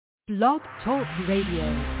Blog Talk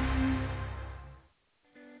Radio.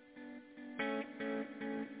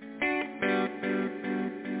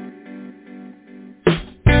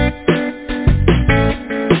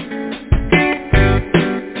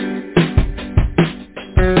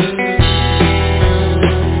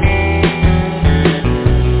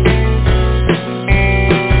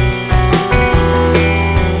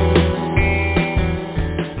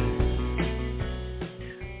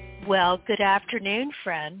 Well, good afternoon,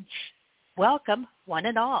 friends. Welcome, one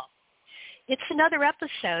and all. It's another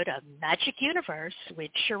episode of Magic Universe with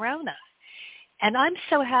Sharona, and I'm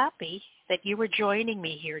so happy that you were joining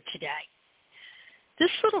me here today. This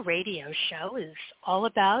little radio show is all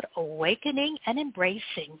about awakening and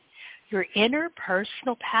embracing your inner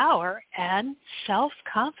personal power and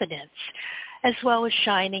self-confidence, as well as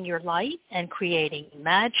shining your light and creating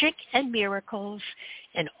magic and miracles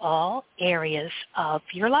in all areas of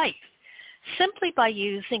your life, simply by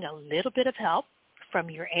using a little bit of help from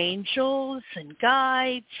your angels and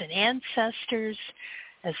guides and ancestors,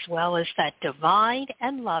 as well as that divine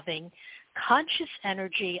and loving conscious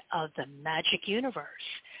energy of the magic universe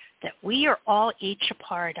that we are all each a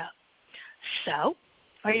part of. So,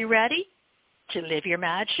 are you ready to live your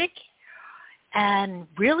magic and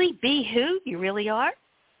really be who you really are?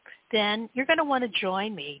 Then you're going to want to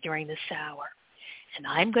join me during this hour. And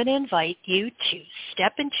I'm going to invite you to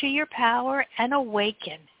step into your power and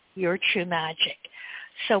awaken your true magic.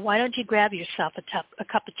 So why don't you grab yourself a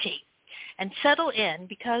cup of tea and settle in,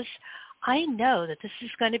 because I know that this is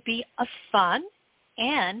going to be a fun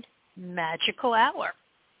and magical hour.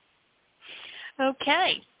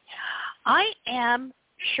 Okay. I am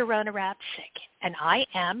Sharona Rapsick, and I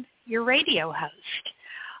am your radio host.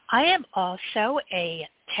 I am also a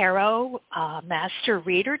tarot master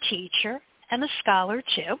reader teacher and a scholar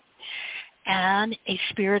too, and a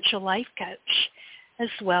spiritual life coach, as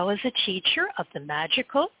well as a teacher of the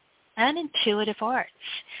magical and intuitive arts.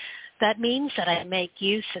 That means that I make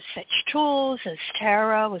use of such tools as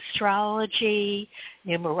tarot, astrology,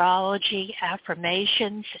 numerology,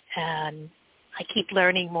 affirmations, and I keep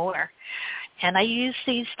learning more. And I use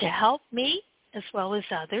these to help me, as well as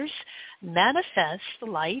others, manifest the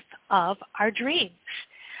life of our dreams.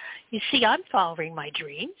 You see, I'm following my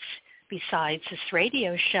dreams. Besides this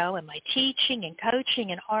radio show and my teaching and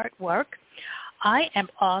coaching and artwork, I am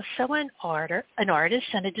also an artist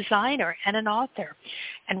and a designer and an author.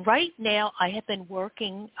 And right now I have been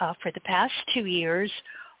working for the past 2 years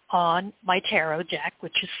on my tarot deck,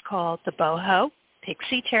 which is called the Boho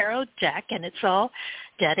Pixie Tarot Deck, and it's all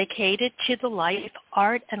dedicated to the life,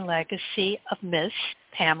 art, and legacy of Miss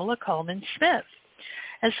Pamela Coleman Smith,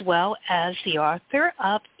 as well as the author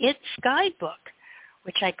of its guidebook,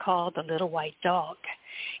 which I call The Little White Dog.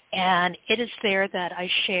 And it is there that I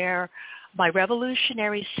share my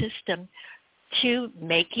revolutionary system to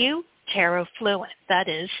make you tarot fluent. That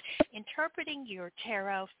is, interpreting your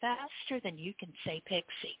tarot faster than you can say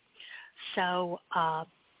pixie. So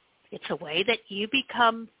it's a way that you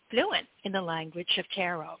become fluent in the language of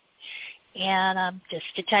tarot. And just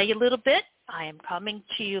to tell you a little bit, I am coming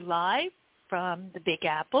to you live from the Big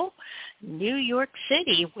Apple, New York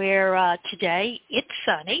City, where today it's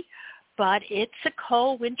sunny, but it's a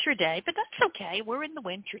cold winter day, but that's okay. We're in the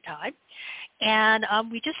winter time. And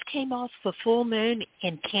we just came off the full moon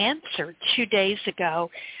in Cancer 2 days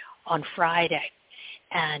ago on Friday.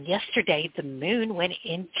 And yesterday the moon went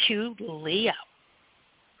into Leo.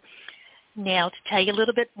 Now, to tell you a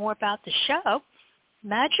little bit more about the show,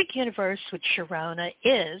 Magic Universe with Sharona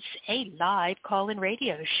is a live call-in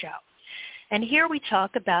radio show. And here we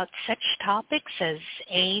talk about such topics as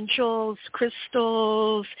angels,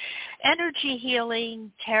 crystals, energy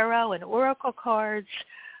healing, tarot and oracle cards,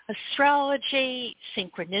 astrology,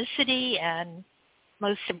 synchronicity, and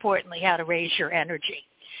most importantly, how to raise your energy.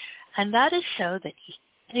 And that is so that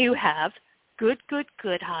you have good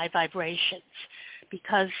high vibrations,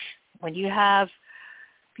 because when you have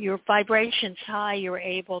your vibrations high, you're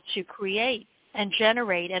able to create and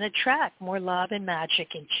generate and attract more love and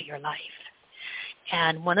magic into your life.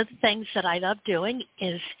 And one of the things that I love doing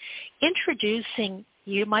is introducing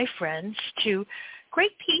you, my friends, to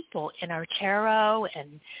great people in our tarot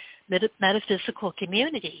and metaphysical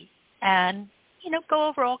community, and, go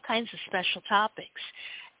over all kinds of special topics.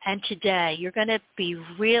 And today you're going to be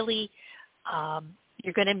really,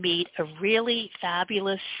 you're going to meet a really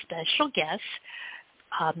fabulous special guest,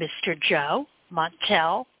 Mr. Joe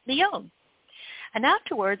Monteleone. And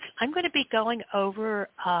afterwards, I'm going to be going over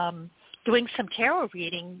doing some tarot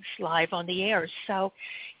readings live on the air. So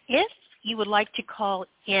if you would like to call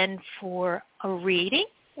in for a reading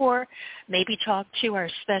or maybe talk to our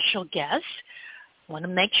special guest, want to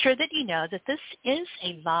make sure that you know that this is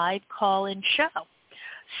a live call-in show.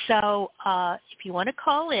 So if you want to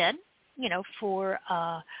call in, for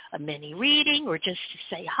a mini reading or just to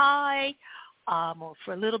say hi, or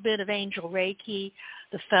for a little bit of angel Reiki,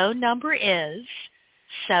 the phone number is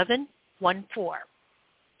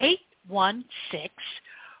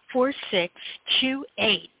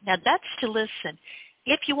 714-816-4628. Now, that's to listen.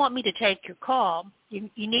 If you want me to take your call, you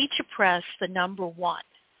need to press the number 1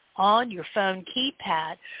 on your phone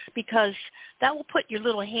keypad, because that will put your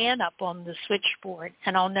little hand up on the switchboard,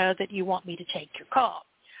 and I'll know that you want me to take your call.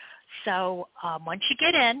 So once you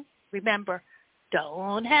get in, remember,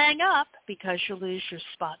 don't hang up, because you'll lose your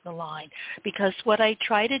spot in the line, because what I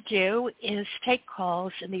try to do is take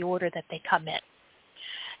calls in the order that they come in.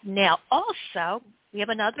 Now, also, we have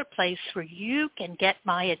another place where you can get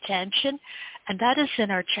my attention, and that is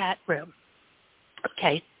in our chat room.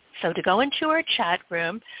 Okay, so to go into our chat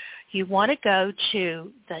room, you want to go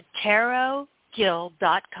to the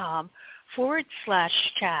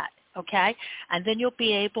tarotguild.com/chat, okay? And then you'll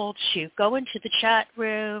be able to go into the chat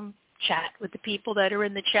room, chat with the people that are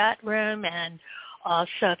in the chat room, and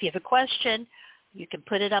also if you have a question, you can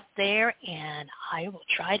put it up there, and I will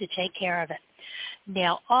try to take care of it.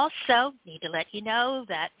 Now, also, need to let you know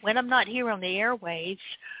that when I'm not here on the airwaves,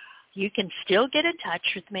 you can still get in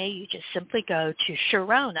touch with me. You just simply go to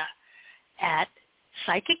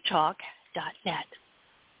Sharona@psychictalk.net.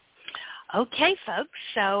 Okay, folks,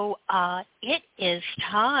 so it is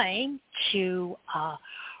time to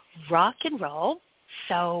rock and roll.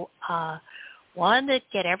 So want to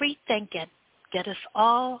get everything, get us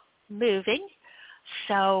all moving.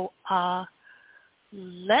 So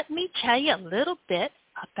let me tell you a little bit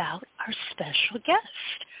about our special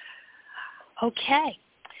guest. Okay.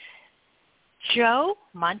 Joe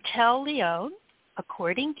Monteleone,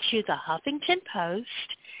 according to the Huffington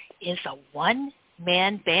Post, is a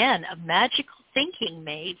one-man band of magical thinking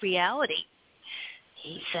made reality.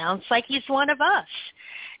 He sounds like he's one of us.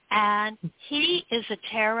 And he is a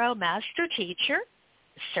tarot master teacher,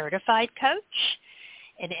 a certified coach,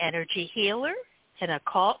 an energy healer, an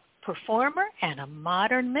occult performer, and a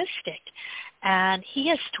modern mystic. And he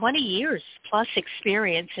has 20 years plus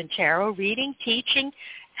experience in tarot reading, teaching,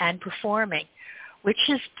 and performing, which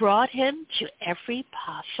has brought him to every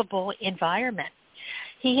possible environment.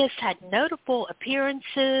 He has had notable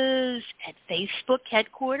appearances at Facebook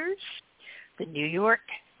headquarters, the New York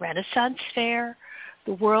Renaissance Fair,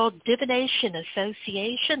 the World Divination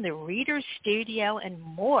Association, the Reader's Studio, and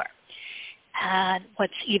more. And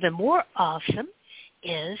what's even more awesome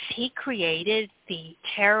is he created the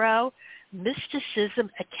Tarot Mysticism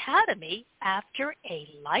Academy after a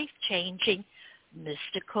life-changing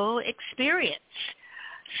mystical experience.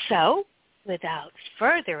 So, without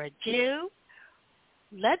further ado,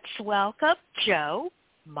 let's welcome Joe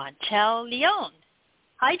Monteleone.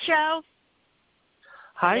 Hi, Joe.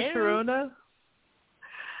 Hi, Hello. Sharona.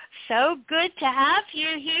 So good to have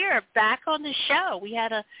you here back on the show. We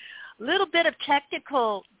had a little bit of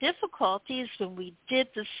technical difficulties when we did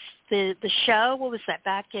the show. What was that,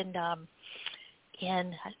 back in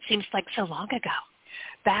it seems like so long ago,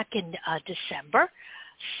 back in December.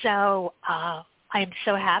 So I'm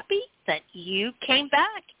so happy that you came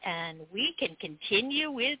back and we can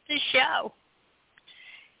continue with the show.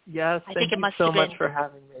 Yes, thank you so much for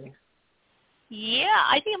having me. Yeah,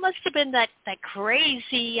 I think it must have been that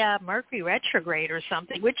crazy Mercury retrograde or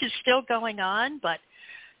something, which is still going on, but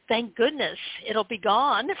thank goodness it'll be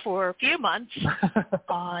gone for a few months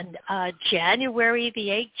on January the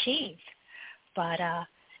 18th. But,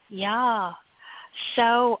 yeah.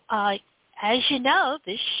 So, as you know,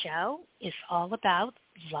 this show is all about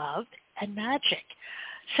love and magic.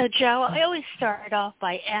 So, Joe, I always start off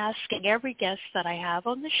by asking every guest that I have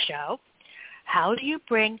on the show, how do you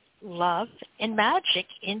bring love and magic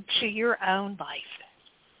into your own life?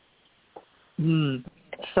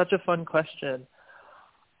 Such a fun question.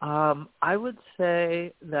 I would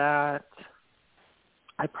say that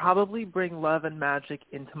I probably bring love and magic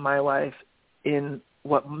into my life in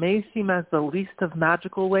what may seem as the least of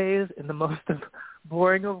magical ways, in the most of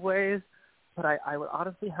boring of ways, but I would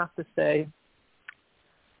honestly have to say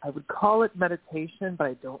I would call it meditation, but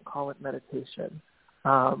I don't call it meditation.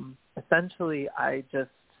 Essentially, I just,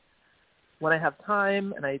 when I have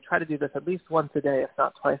time, and I try to do this at least once a day, if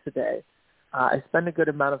not twice a day, I spend a good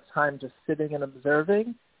amount of time just sitting and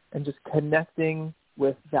observing and just connecting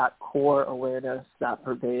with that core awareness that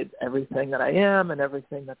pervades everything that I am and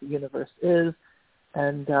everything that the universe is,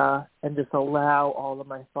 and just allow all of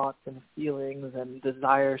my thoughts and feelings and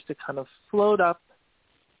desires to kind of float up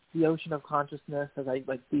the ocean of consciousness as I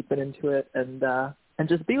deepen into it and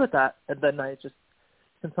just be with that. And then I just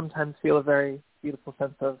can sometimes feel a very beautiful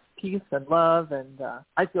sense of peace and love, and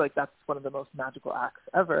I feel like that's one of the most magical acts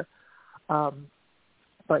ever.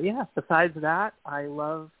 But yeah, besides that, I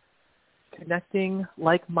love connecting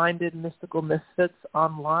like-minded mystical misfits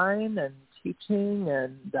online and teaching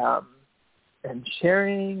and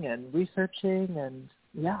sharing and researching, and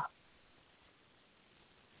yeah.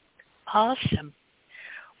 Awesome.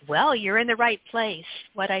 Well, you're in the right place.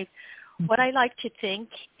 What I like to think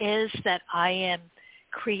is that I am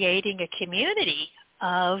creating a community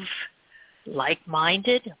of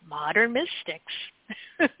like-minded modern mystics.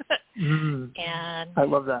 And I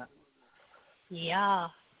love that. Yeah.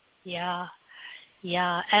 And,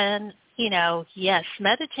 yes,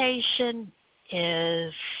 meditation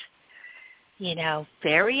is,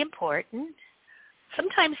 very important.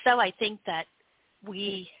 Sometimes, though, I think that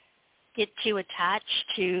we get too attached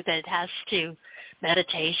to that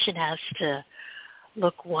meditation has to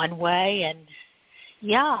look one way. And,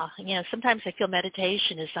 sometimes I feel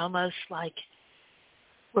meditation is almost like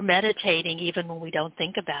we're meditating even when we don't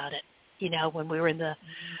think about it, when we're in the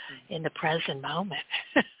present moment.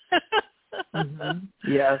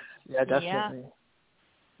 Yes, yeah, definitely.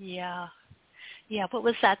 Yeah. What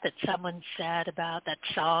was that someone said about that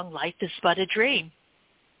song, Life is But a Dream?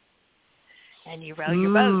 And you row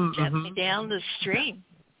your boat gently down the stream.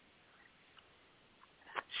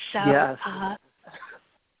 So, yes.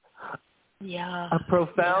 Yeah. A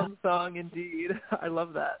profound song indeed. I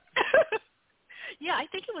love that. Yeah, I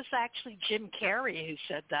think it was actually Jim Carrey who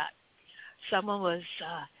said that. Someone was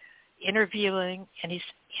interviewing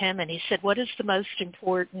him, and he said, "What is the most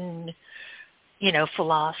important,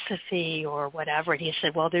 philosophy or whatever?" And he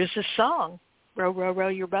said, "Well, there's a song, row, row, row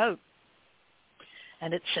your boat,"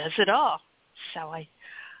 and it says it all. So I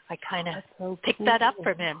kind of picked that up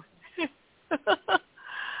from him.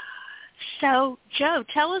 So, Joe,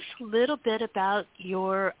 tell us a little bit about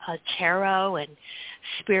your tarot and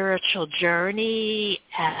spiritual journey,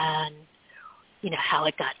 and how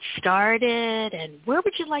it got started, and where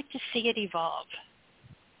would you like to see it evolve?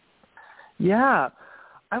 Yeah,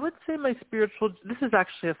 I would say this is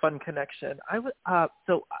actually a fun connection.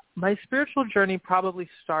 So my spiritual journey probably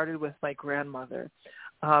started with my grandmother.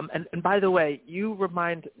 And by the way, you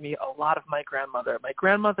remind me a lot of my grandmother. My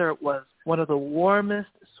grandmother was one of the warmest,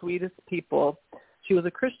 sweetest people. She was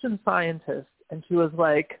a Christian Scientist, and she was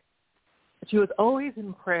always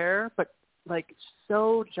in prayer, but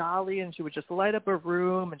so jolly, and she would just light up a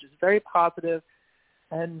room and just very positive,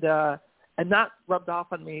 and that rubbed off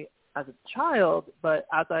on me as a child. But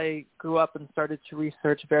as I grew up and started to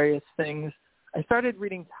research various things, I started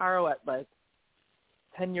reading tarot at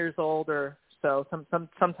 10 years old or so,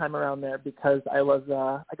 sometime around there, because I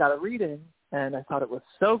got a reading and I thought it was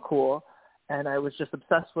so cool, and I was just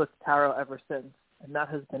obsessed with tarot ever since. And that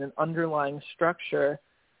has been an underlying structure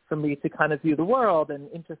for me to kind of view the world and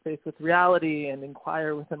interface with reality and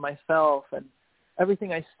inquire within myself. And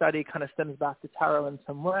everything I study kind of stems back to tarot in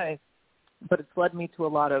some way. But it's led me to a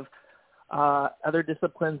lot of other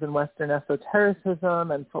disciplines in Western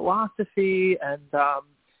esotericism and philosophy and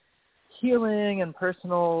healing and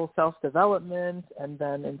personal self-development, and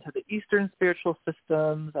then into the Eastern spiritual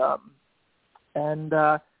systems.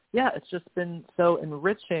 It's just been so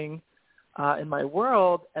enriching in my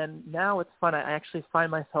world. And now it's fun. I actually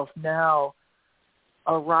find myself now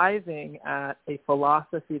arriving at a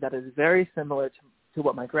philosophy that is very similar to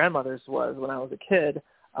what my grandmother's was when I was a kid,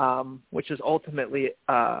 which is ultimately,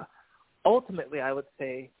 I would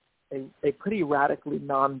say, a pretty radically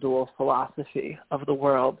non-dual philosophy of the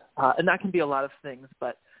world. And that can be a lot of things,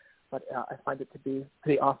 but I find it to be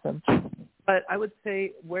pretty awesome. But I would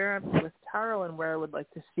say where I'm with tarot and where I would like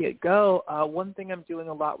to see it go, one thing I'm doing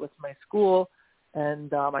a lot with my school and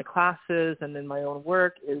my classes and in my own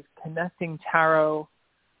work is connecting tarot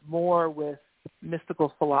more with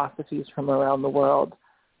mystical philosophies from around the world.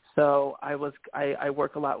 So I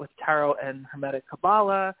work a lot with tarot and Hermetic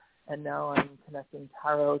Kabbalah, and now I'm connecting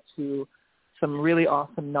tarot to some really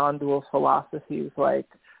awesome non-dual philosophies like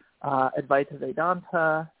Advaita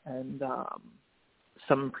Vedanta and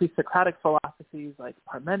some pre-Socratic philosophies like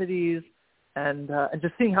Parmenides, and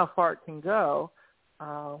just seeing how far it can go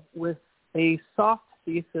with a soft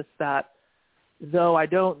thesis that, though I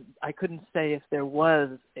couldn't say if there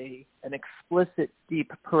was an explicit,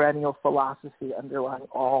 deep, perennial philosophy underlying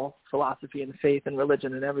all philosophy and faith and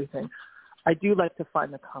religion and everything, I do like to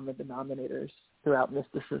find the common denominators throughout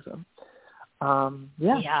mysticism. And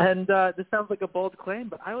this sounds like a bold claim,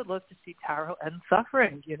 but I would love to see tarot end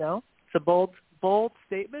suffering, It's a bold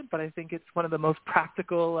statement, but I think it's one of the most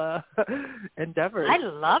practical endeavors. I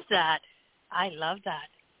love that.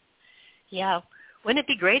 Yeah. wouldn't it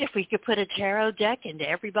be great if we could put a tarot deck into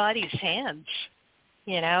everybody's hands?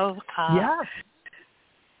 Yeah.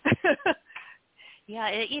 Yeah,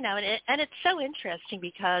 and it's so interesting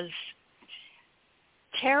because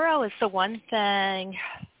tarot is the one thing,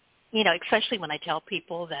 especially when I tell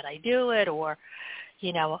people that I do it, or,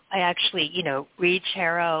 I actually, read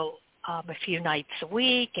tarot a few nights a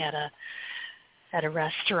week at a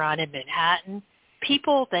restaurant in Manhattan.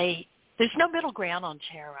 People, there's no middle ground on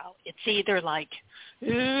tarot. It's either like,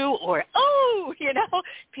 ooh, or oh,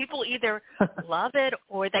 people either love it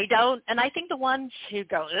or they don't. And I think the ones who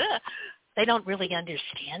go, ugh, they don't really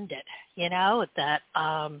understand it, that,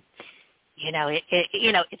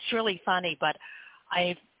 it's really funny, but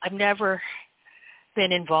I've never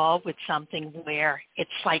been involved with something where it's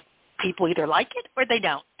like people either like it or they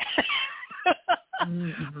don't.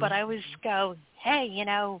 Mm-hmm. But I always go, hey,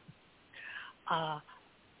 I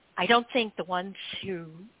don't think the ones who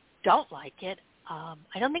don't like it, I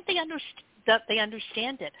don't think that they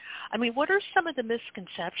understand it. I mean, what are some of the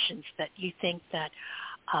misconceptions that you think that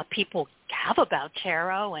people have about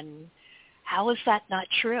tarot, and how is that not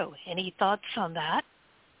true? Any thoughts on that?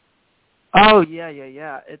 Oh,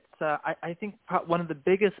 yeah. It's I think one of the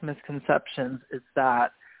biggest misconceptions is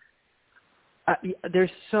that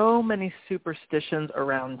there's so many superstitions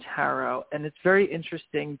around tarot, and it's very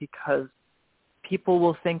interesting because people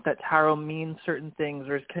will think that tarot means certain things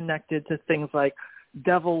or is connected to things like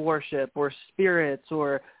devil worship or spirits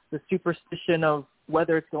or the superstition of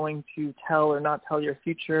whether it's going to tell or not tell your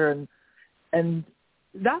future. And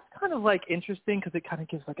that's kind of like interesting because it kind of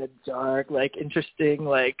gives like a dark, like interesting,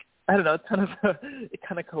 like, I don't know, it's kind of, it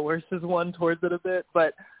kind of coerces one towards it a bit.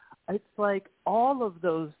 But it's like all of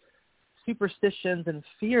those superstitions and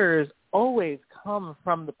fears always come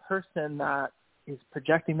from the person that is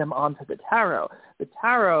projecting them onto the tarot. The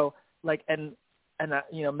tarot, like, and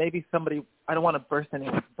maybe somebody, I don't want to burst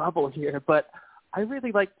anyone's bubble here, but I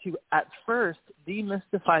really like to, at first,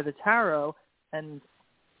 demystify the tarot, and,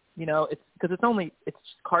 it's because it's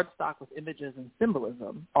just cardstock with images and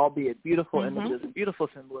symbolism, albeit beautiful images and beautiful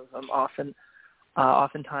symbolism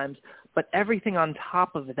oftentimes, but everything on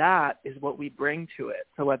top of that is what we bring to it.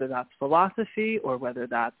 So whether that's philosophy or whether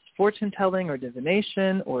that's fortune-telling or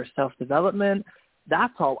divination or self-development,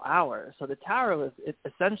 that's all ours. So the tarot is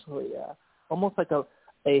essentially almost like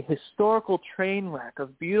a historical train wreck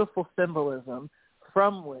of beautiful symbolism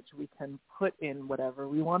from which we can put in whatever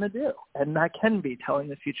we want to do. And that can be telling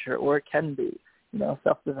the future, or it can be,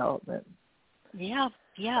 self-development. Yeah.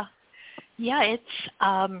 It's,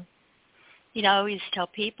 I always tell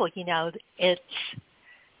people, it's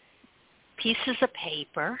pieces of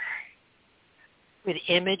paper with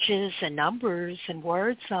images and numbers and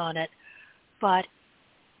words on it, but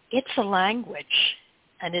it's a language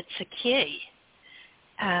and it's a key.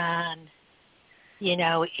 And,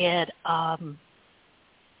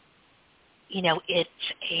 it's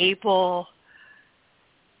able,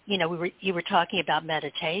 you were talking about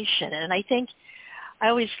meditation. And I think I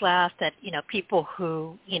always laugh that, people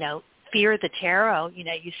who, fear the tarot,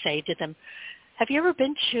 you say to them, have you ever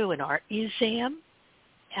been to an art museum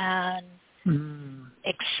and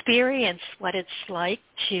experience what it's like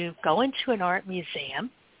to go into an art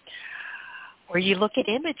museum where you look at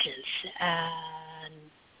images and,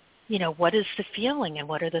 what is the feeling and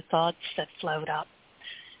what are the thoughts that float up?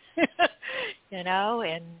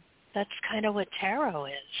 And that's kind of what tarot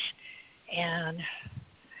is. And,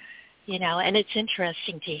 and it's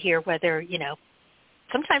interesting to hear whether,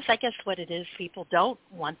 sometimes I guess what it is, people don't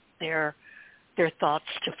want their thoughts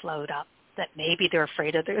to float up, that maybe they're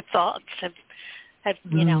afraid of their thoughts. Have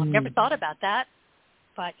never thought about that.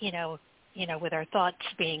 But, with our thoughts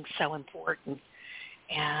being so important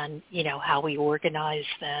and, how we organize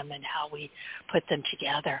them and how we put them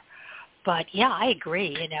together. But, yeah, I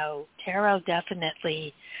agree. Tarot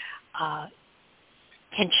definitely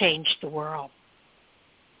can change the world.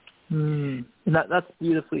 And that's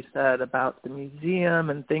beautifully said about the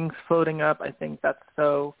museum and things floating up. I think that's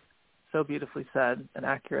so beautifully said and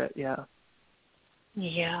accurate, yeah.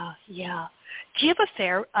 Yeah. Do you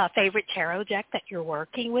have a favorite tarot deck that you're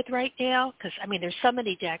working with right now? Because, there's so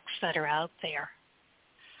many decks that are out there.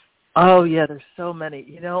 Oh, yeah, there's so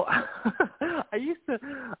many. I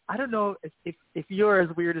don't know if you're as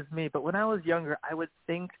weird as me, but when I was younger, I would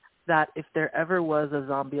think that if there ever was a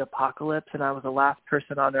zombie apocalypse and I was the last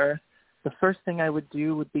person on Earth, the first thing I would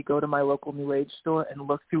do would be go to my local New Age store and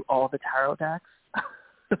look through all the tarot decks.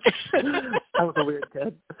 I was a weird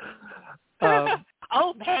kid.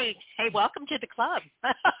 Hey, welcome to the club.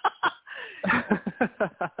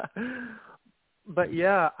 But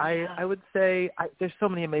yeah, I would say there's so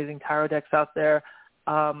many amazing tarot decks out there.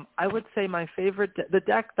 I would say my favorite, the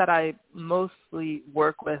deck that I mostly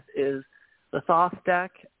work with is the Thoth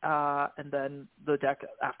deck, and then the deck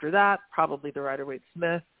after that, probably the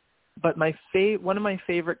Rider-Waite-Smith. But one of my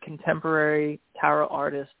favorite contemporary tarot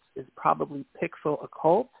artists is probably Pixel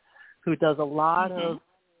Occult, who does a lot of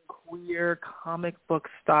queer comic book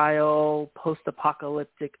style,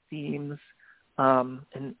 post-apocalyptic themes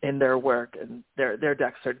in their work, and their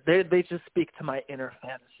decks they just speak to my inner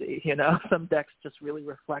fantasy. Some decks just really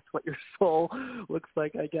reflect what your soul looks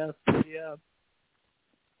like, I guess. Yeah.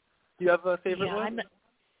 Do you have a favorite one?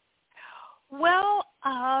 Well,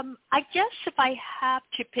 I guess if I have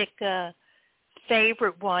to pick a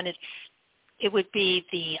favorite one, it would be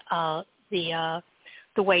the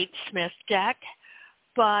Waite-Smith deck,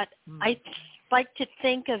 but I like to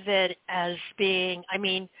think of it as being,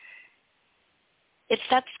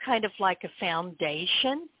 that's kind of like a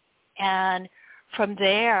foundation, and from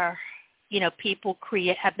there, people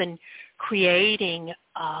have been creating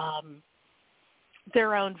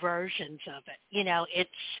their own versions of it.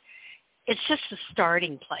 It's just a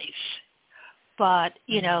starting place, but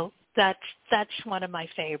that's one of my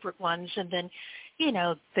favorite ones, and then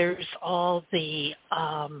there's all the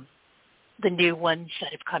new ones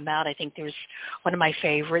that have come out. I think there's one of my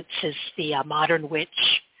favorites is the Modern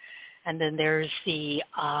Witch. And then there's the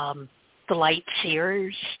Light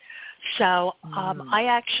Seers. So I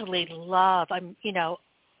actually love.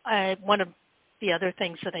 One of the other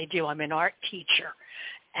things that I do. I'm an art teacher,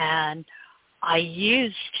 and I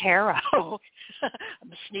use tarot.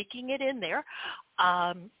 I'm sneaking it in there,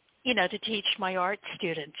 to teach my art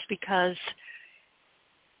students, because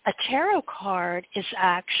a tarot card is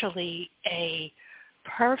actually a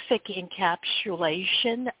perfect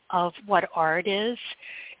encapsulation of what art is.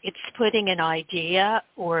 It's putting an idea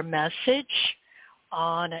or a message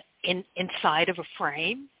inside of a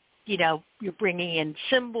frame. You're bringing in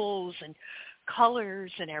symbols and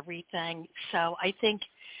colors and everything. So I think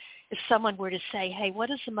if someone were to say, hey, what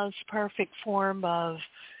is the most perfect form of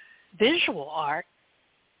visual art,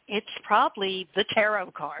 it's probably the tarot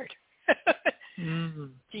card. Do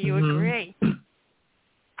you agree?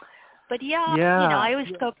 But I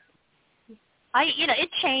always go, it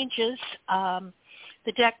changes.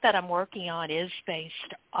 The deck that I'm working on is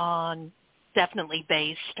definitely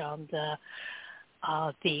based on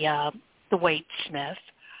the Waite-Smith,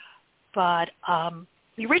 but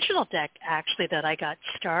the original deck actually that I got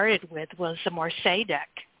started with was the Marseille deck,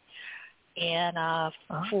 and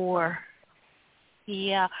for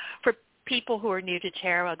people who are new to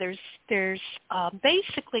tarot, there's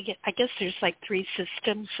basically, I guess there's like 3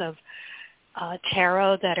 systems of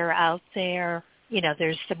tarot that are out there.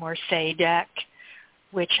 There's the Marseille deck,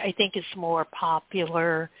 which I think is more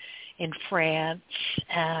popular in France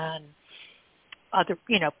and other,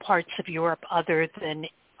 parts of Europe other than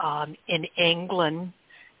in England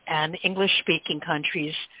and English-speaking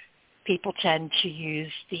countries. People tend to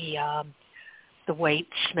use the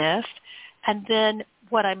Waite-Smith. And then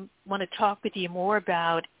what I want to talk with you more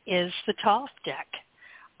about is the Thoth deck,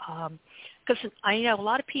 because I know a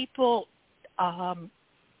lot of people. I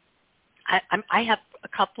have a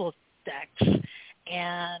couple of decks,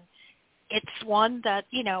 and it's one that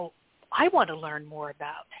I want to learn more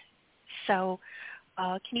about. So,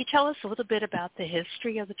 can you tell us a little bit about the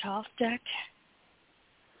history of the Thoth deck?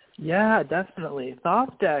 Yeah, definitely.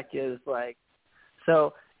 Thoth deck is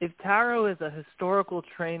so. If tarot is a historical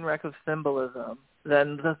train wreck of symbolism,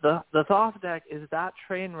 then the Thoth deck is that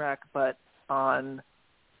train wreck, but on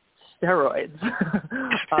steroids.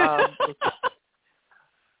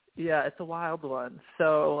 It's a wild one.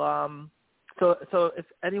 So if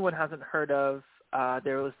anyone hasn't heard of,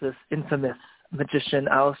 there was this infamous magician,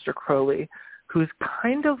 Aleister Crowley, who's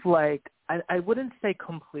kind of like, I wouldn't say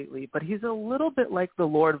completely, but he's a little bit like the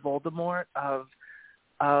Lord Voldemort of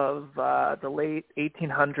the late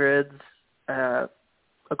 1800s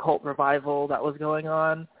occult revival that was going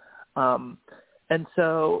on. And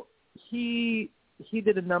so he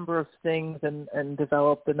did a number of things and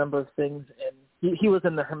developed a number of things. And he was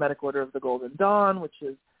in the Hermetic Order of the Golden Dawn, which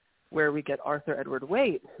is where we get Arthur Edward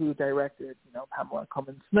Waite, who directed, Pamela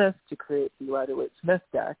Colman Smith to create the Rider-Waite-Smith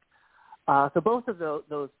deck. So both of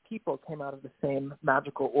those people came out of the same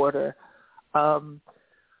magical order.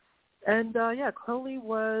 Crowley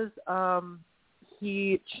was,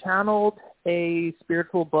 he channeled a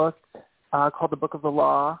spiritual book called the Book of the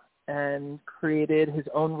Law and created his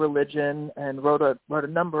own religion and wrote a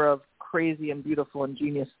number of crazy and beautiful and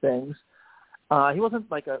genius things. He wasn't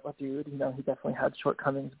like a dude, he definitely had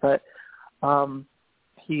shortcomings, but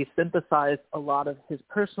he synthesized a lot of his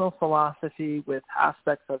personal philosophy with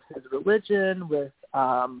aspects of his religion, with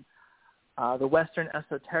the Western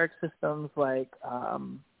esoteric systems like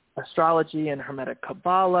astrology and Hermetic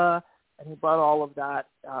Kabbalah, and he brought all of that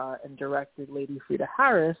and directed Lady Frida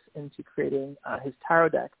Harris into creating his tarot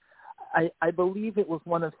deck. I believe it was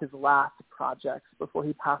one of his last projects before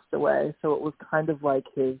he passed away, so it was kind of like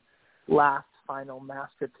his last final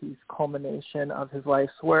masterpiece culmination of his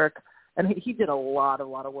life's work. And he did a lot of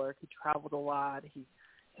work. He traveled a lot. He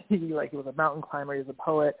was a mountain climber. He was a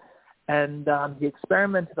poet, and he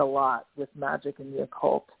experimented a lot with magic and the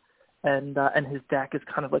occult. And his deck is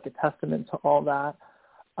kind of like a testament to all that.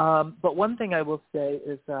 But one thing I will say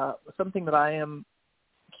is something that I am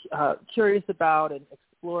curious about and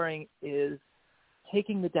exploring is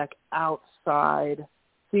taking the deck outside,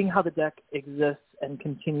 seeing how the deck exists and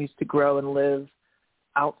continues to grow and live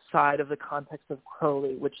outside of the context of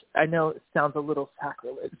Crowley, which I know sounds a little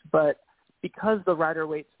sacrilege, but because the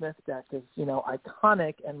Rider-Waite-Smith deck is,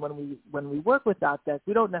 iconic, and when we work with that deck,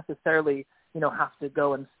 we don't necessarily, have to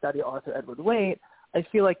go and study Arthur Edward Waite. I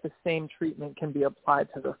feel like the same treatment can be applied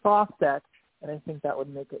to the Thoth deck, and I think that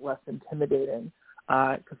would make it less intimidating,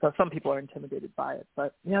 because some people are intimidated by it.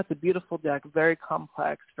 But, it's a beautiful deck, very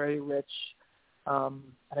complex, very rich, and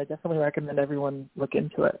I definitely recommend everyone look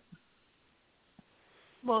into it.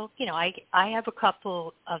 Well, I have a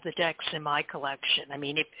couple of the decks in my collection. I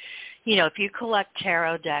mean, if you collect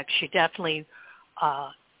tarot decks, you definitely,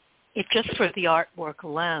 if just for the artwork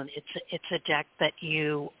alone, it's a deck that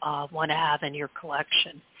you want to have in your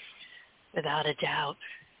collection, without a doubt.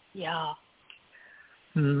 Yeah.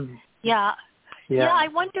 Mm. Yeah. Yeah. I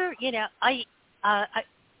wonder.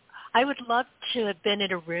 I would love to have been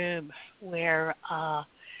in a room where,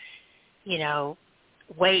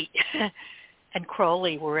 Waite and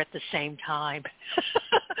Crowley were at the same time.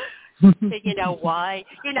 Why?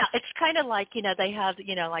 It's kind of like, they have,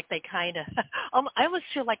 like they kind of, I almost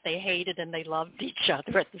feel like they hated and they loved each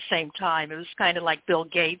other at the same time. It was kind of like Bill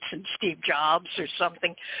Gates and Steve Jobs or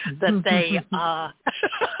something, that they,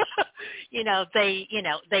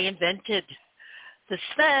 they invented this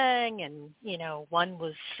thing, and, one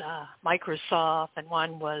was Microsoft and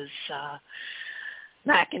one was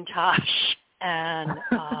Macintosh, and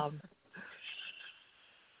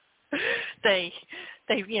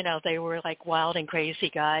they were like wild and crazy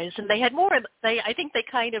guys, and they had more. I think they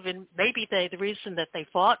kind of, and maybe the reason that they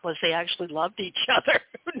fought was they actually loved each other.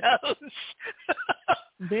 Who knows?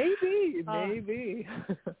 Maybe.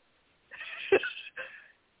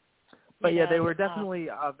 But yeah, they were definitely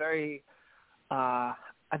very.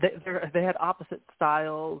 They had opposite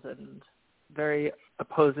styles and very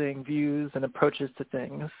opposing views and approaches to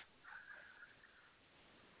things.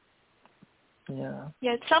 Yeah.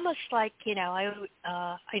 Yeah, it's almost like, I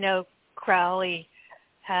know Crowley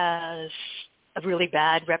has a really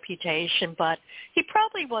bad reputation, but he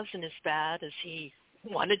probably wasn't as bad as he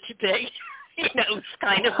wanted to be. It's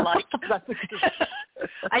kind of like,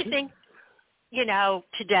 I think,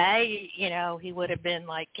 today, he would have been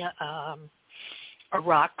like a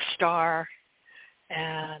rock star,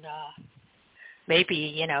 and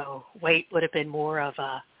maybe, Waite would have been more of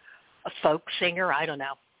a folk singer. I don't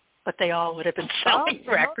know. But they all would have been selling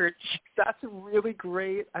records. That's really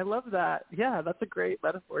great. I love that. Yeah, that's a great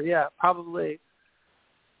metaphor. Yeah, probably.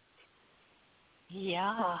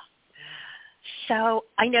 Yeah. So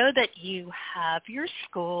I know that you have your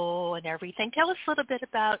school and everything. Tell us a little bit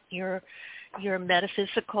about your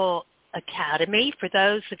metaphysical academy. For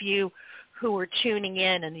those of you who are tuning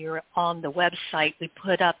in and you're on the website, we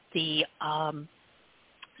put up the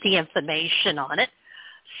information on it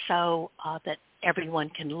so that everyone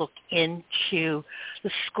can look into the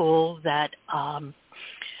school that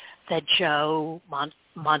Joe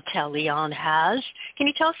Monteleone has. Can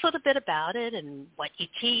you tell us a little bit about it and what you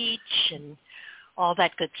teach and all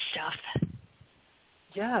that good stuff?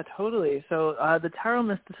 Yeah, totally. So the Tarot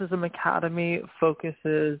Mysticism Academy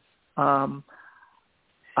focuses.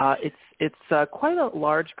 It's quite a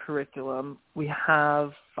large curriculum. We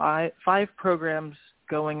have five programs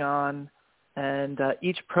going on. And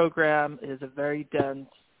each program is a very dense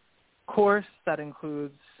course that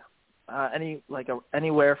includes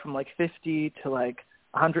anywhere from 50 to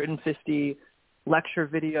 150 lecture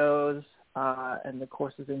videos, and the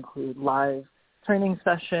courses include live training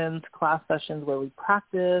sessions, class sessions where we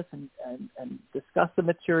practice and discuss the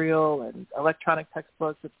material, and electronic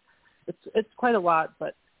textbooks. It's quite a lot,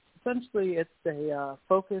 but essentially it's a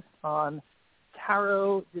focus on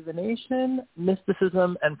tarot divination,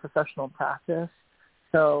 mysticism, and professional practice.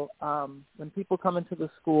 So when people come into the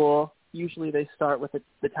school, usually they start with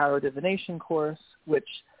the tarot divination course, which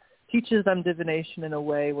teaches them divination in a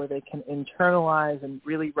way where they can internalize and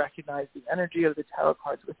really recognize the energy of the tarot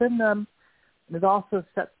cards within them. it also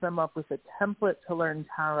sets them up with a template to learn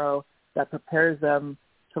tarot that prepares them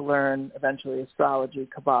to learn eventually astrology,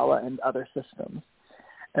 Kabbalah, and other systems.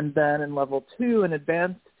 And then in level 2, in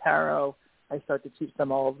advanced tarot, I start to teach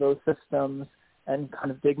them all of those systems and kind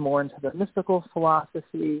of dig more into the mystical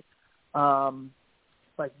philosophy,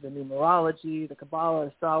 like the numerology, the Kabbalah,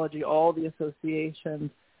 astrology, all the associations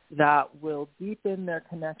that will deepen their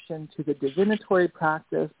connection to the divinatory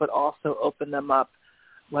practice, but also open them up,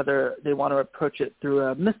 whether they want to approach it through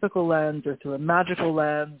a mystical lens or through a magical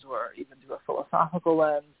lens or even through a philosophical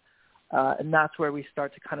lens. And that's where we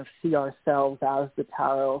start to kind of see ourselves as the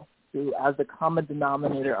tarot, as the common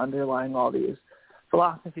denominator underlying all these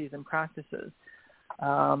philosophies and practices.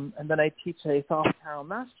 And then I teach a Thoth Tarot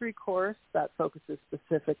Mastery course that focuses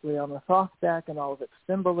specifically on the Thoth deck and all of its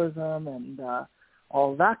symbolism and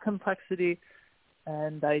all of that complexity.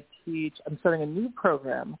 And I'm starting a new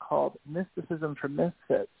program called Mysticism for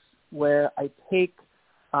Misfits, where I take,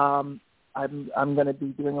 I'm going to be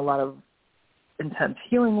doing a lot of intense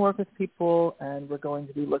healing work with people, and we're going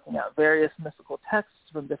to be looking at various mystical texts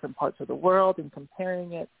from different parts of the world and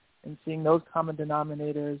comparing it and seeing those common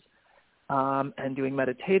denominators, and doing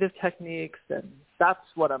meditative techniques, and that's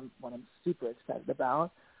what I'm super excited about.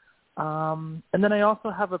 And then I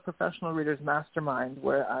also have a professional readers mastermind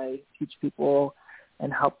where I teach people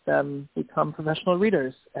and help them become professional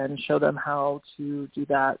readers and show them how to do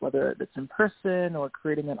that, whether it's in person or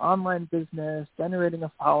creating an online business, generating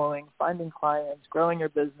a following, finding clients, growing your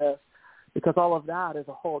business, because all of that is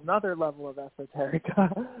a whole nother level of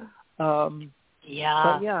esoterica. But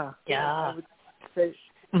yeah. I would say,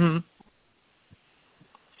 mm-hmm.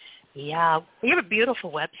 Yeah, you have a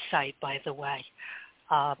beautiful website, by the way.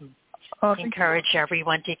 Encourage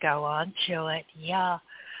everyone to go on to it. Yeah.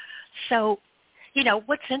 So,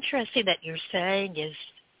 what's interesting that you're saying is,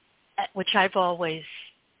 which I've always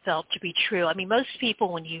felt to be true. I mean, most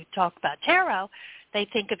people, when you talk about tarot, they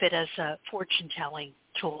think of it as a fortune-telling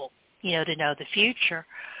tool, to know the future.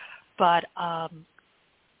 But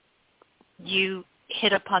you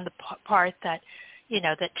hit upon the part that,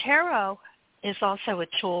 that tarot is also a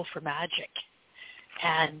tool for magic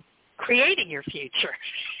and creating your future,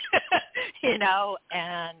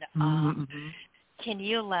 and can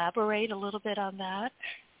you elaborate a little bit on that?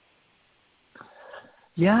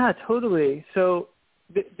 Yeah, totally. So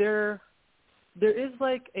there is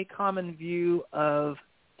like a common view of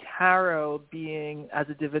tarot being, as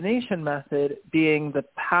a divination method, being the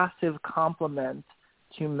passive complement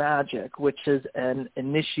to magic, which is an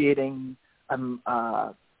initiating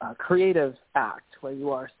creative act where you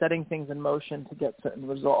are setting things in motion to get certain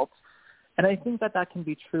results. And I think that can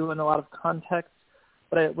be true in a lot of contexts,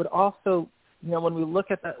 but I would also, when we look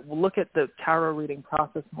at the tarot reading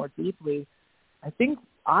process more deeply,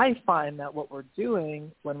 I find that what we're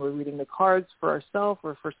doing when we're reading the cards for ourselves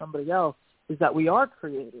or for somebody else is that we are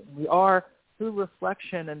creating. We are, through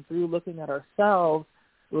reflection and through looking at ourselves,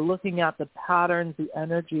 we're looking at the patterns, the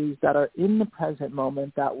energies that are in the present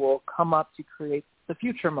moment that will come up to create the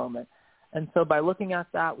future moment. And so by looking at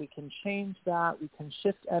that, we can change that, we can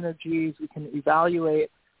shift energies, we can evaluate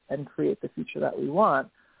and create the future that we want.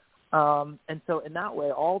 And so in that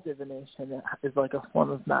way, all divination is like a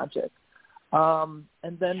form of magic. And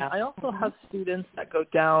then I also have students that go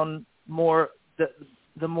down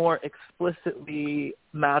the more explicitly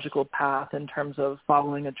magical path in terms of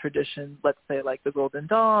following a tradition, let's say like the Golden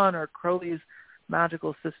Dawn or Crowley's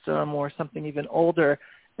magical system or something even older.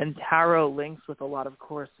 And tarot links with a lot of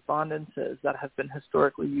correspondences that have been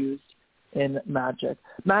historically used in magic.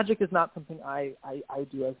 Magic is not something I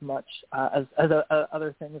do as much as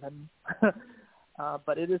other things,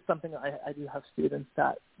 but it is something I do have students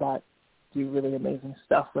that do really amazing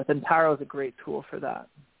stuff with, and tarot is a great tool for that.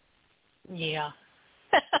 Yeah.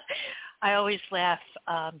 I always laugh.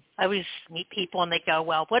 I always meet people and they go,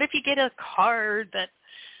 well, what if you get a card that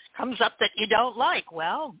comes up that you don't like?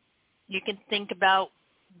 Well, you can think about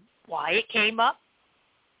why it came up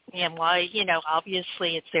and why,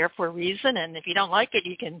 obviously it's there for a reason. And if you don't like it,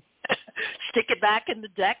 you can stick it back in the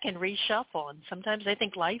deck and reshuffle. And sometimes I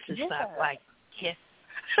think life is that way. Yeah.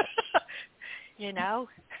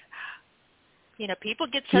 People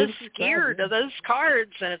get so scared of those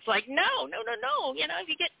cards, and it's like, no. If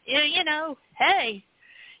you get, hey,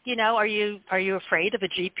 are you afraid of a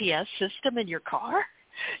GPS system in your car?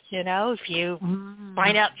 If you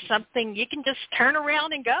find out something, you can just turn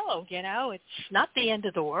around and go. It's not the end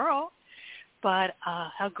of the world, but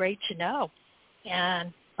how great to know.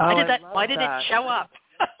 And why did it show up?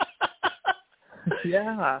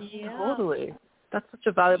 Yeah, totally. That's such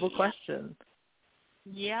a valuable question.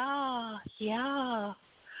 Yeah.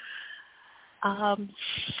 I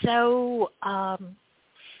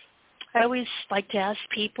always like to ask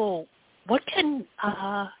people, what can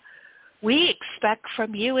we expect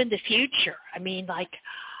from you in the future? I mean, like,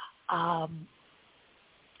 10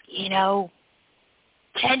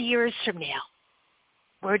 years from now,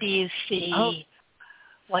 where do you see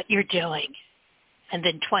what you're doing? And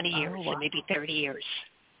then 20 years and maybe 30 years.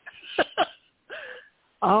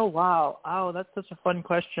 Oh, wow. Oh, that's such a fun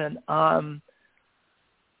question.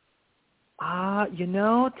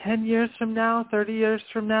 10 years from now, 30 years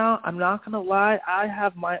from now, I'm not going to lie, I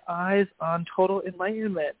have my eyes on total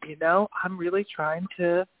enlightenment. I'm really trying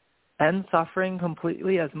to end suffering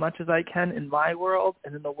completely as much as I can in my world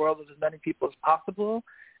and in the world of as many people as possible.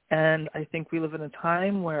 And I think we live in a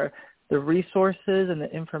time where the resources and the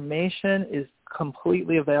information is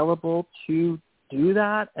completely available to do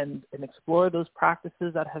that and explore those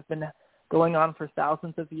practices that have been going on for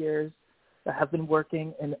thousands of years, that have been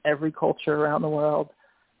working in every culture around the world.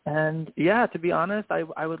 And yeah, to be honest,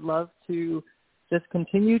 I would love to just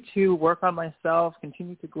continue to work on myself,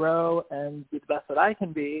 continue to grow and be the best that I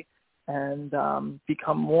can be, and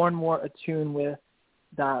become more and more attuned with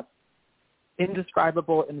that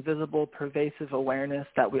indescribable, invisible, pervasive awareness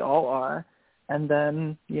that we all are, and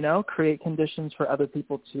then, create conditions for other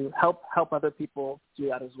people to help other people do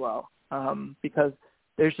that as well. Because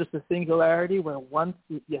there's just a singularity where once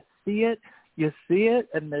you see it,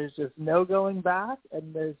 and there's just no going back,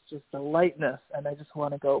 and there's just a lightness, and I just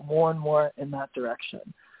want to go more and more in that direction.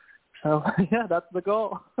 So, yeah, that's the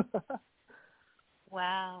goal.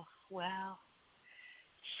 Wow.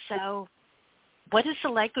 So what is the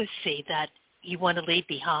legacy that you want to leave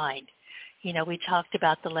behind? We talked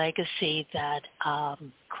about the legacy that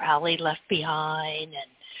Crowley left behind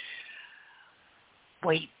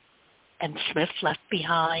and Smith left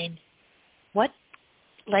behind. What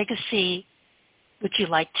legacy would you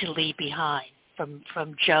like to leave behind from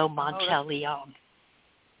Joe Monteleone?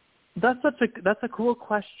 That's a cool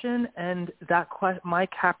question, and my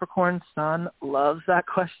Capricorn sun loves that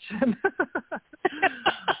question.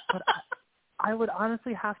 But I would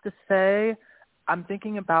honestly have to say, I'm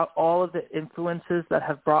thinking about all of the influences that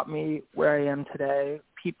have brought me where I am today,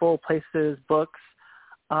 people, places, books.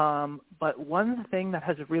 But one thing that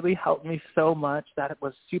has really helped me so much, that it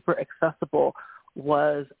was super accessible,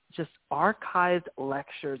 was just archived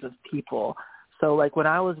lectures of people. So like when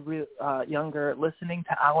I was younger, listening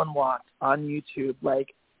to Alan Watts on YouTube,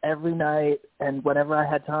 like every night and whenever I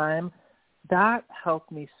had time, that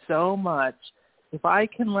helped me so much. If I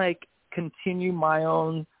can like continue my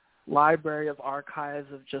own library of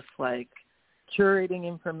archives of just like curating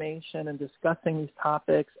information and discussing these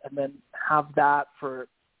topics, and then have that for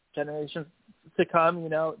generations to come,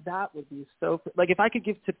 that would be so, like if I could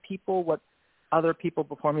give to people what other people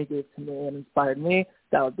before me gave to me and inspired me,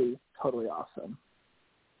 that would be totally awesome.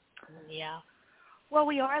 Yeah. Well,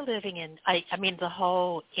 we are living in, I mean, the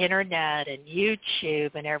whole internet and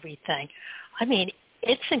YouTube and everything. I mean,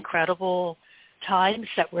 it's incredible times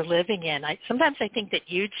that we're living in. Sometimes I think that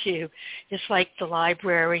YouTube is like the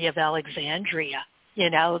Library of Alexandria,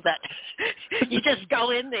 that you just go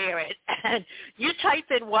in there and you type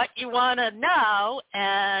in what you want to know,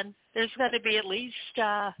 and there's going to be at least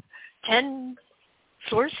 10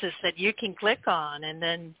 sources that you can click on, and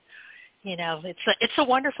then it's a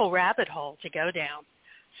wonderful rabbit hole to go down.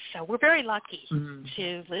 So we're very lucky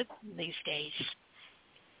to live these days.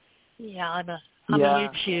 Yeah, I'm a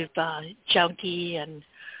YouTube junkie, and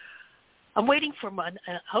I'm waiting for one.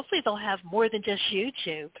 Hopefully they'll have more than just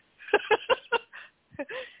YouTube.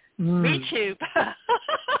 MeTube.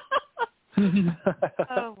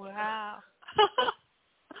 Oh, wow.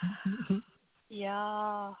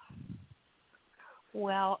 Yeah.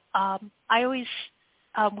 Well, I always,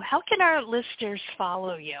 how can our listeners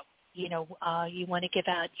follow you? You want to give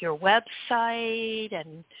out your website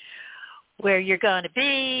and where you're going to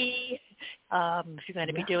be, if you're going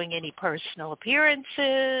to be doing any personal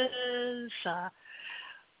appearances.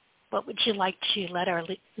 What would you like to let our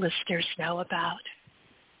listeners know about?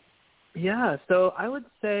 Yeah, so I would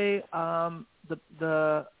say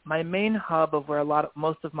my main hub of where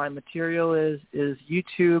most of my material is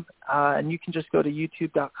YouTube, and you can just go to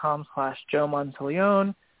youtube.com/Joe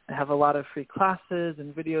Monteleone. I have a lot of free classes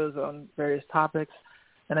and videos on various topics,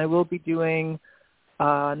 and I will be doing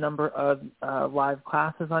a number of live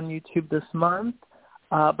classes on YouTube this month.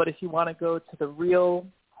 But if you want to go to the real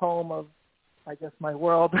home of, I guess, my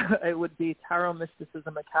world, it would be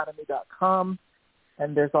tarotmysticismacademy.com.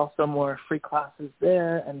 And there's also more free classes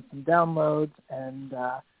there and some downloads and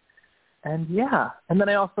yeah. And then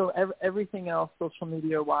I also, everything else social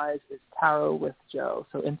media wise is Tarot with Joe.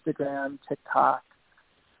 So Instagram, TikTok.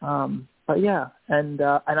 But but yeah, and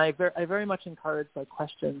I very much encourage like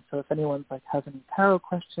questions. So if anyone's like has any tarot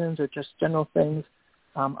questions or just general things,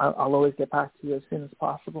 I'll always get back to you as soon as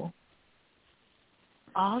possible.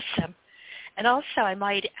 Awesome. And also, I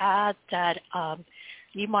might add that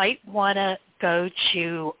you might want to go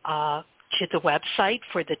to the website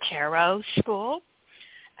for the Tarot School,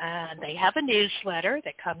 and they have a newsletter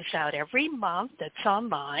that comes out every month that's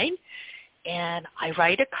online, and I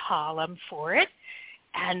write a column for it.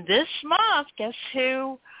 And this month, guess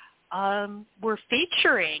who we're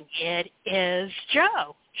featuring? It is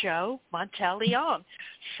Joe Monteleone.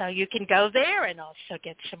 So you can go there and also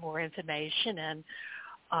get some more information. And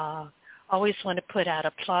always want to put out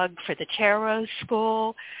a plug for the Tarot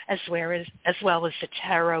School as well as the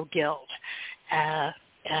Tarot Guild,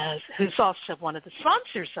 who's also one of the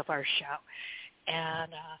sponsors of our show.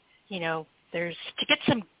 And, there's to get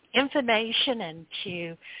some information and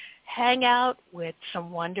to hang out with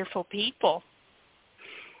some wonderful people.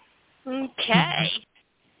 Okay.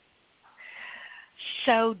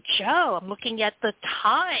 So, Joe, I'm looking at the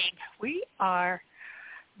time. We are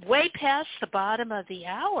way past the bottom of the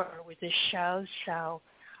hour with this show, so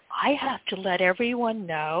I have to let everyone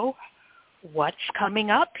know what's coming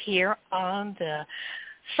up here on the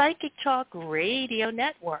Psychic Talk Radio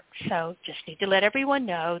Network. So just need to let everyone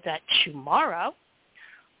know that tomorrow,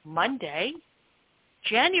 Monday,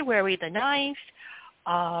 January the 9th,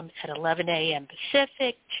 at 11 a.m.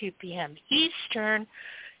 Pacific, 2 p.m. Eastern,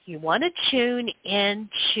 you want to tune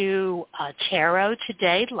into Tarot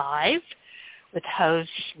Today Live with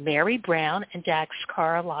hosts Mary Brown and Dax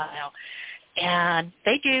Carlisle. And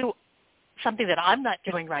they do something that I'm not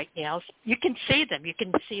doing right now. You can see them.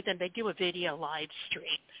 They do a video live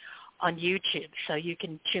stream on YouTube. So you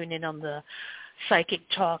can tune in on the Psychic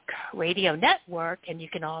Talk Radio Network, and you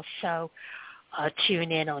can also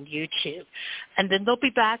tune in on YouTube. And then they'll be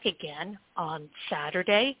back again on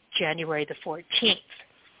Saturday, January the 14th.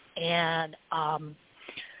 And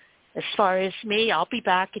as far as me, I'll be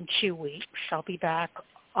back in 2 weeks. I'll be back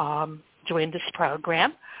doing this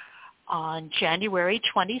program on January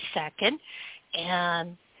 22nd,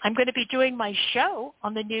 and I'm going to be doing my show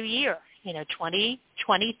on the new year,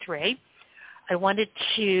 2023. I wanted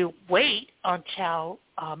to wait until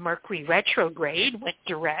Mercury retrograde went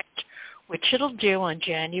direct, which it'll do on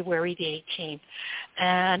January the 18th,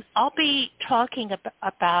 and I'll be talking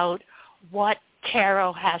about what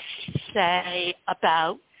tarot has to say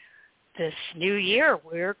about this new year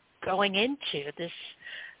we're going into,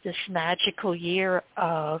 this magical year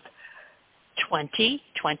of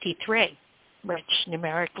 2023, which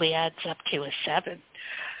numerically adds up to a 7.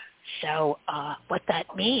 So what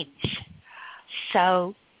that means.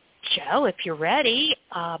 So, Joe, if you're ready,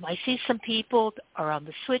 I see some people are on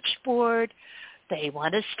the switchboard. They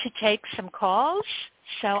want us to take some calls.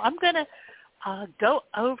 So I'm going to go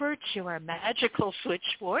over to our magical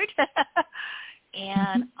switchboard.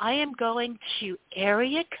 And I am going to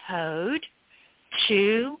area code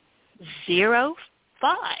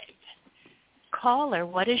 205. Caller,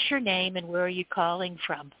 what is your name and where are you calling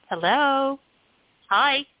from? Hello?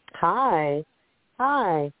 Hi. Hi.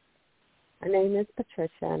 My name is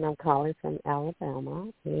Patricia, and I'm calling from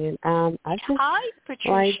Alabama. And Hi,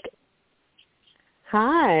 Patricia.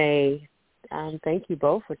 Hi. Thank you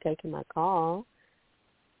both for taking my call.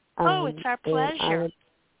 It's our pleasure.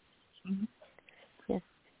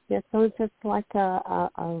 Yes, so it's just like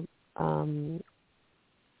a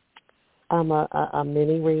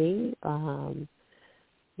mini read.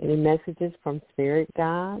 Any messages from Spirit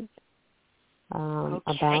God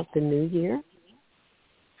about the new year?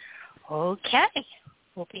 Okay.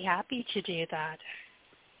 We'll be happy to do that.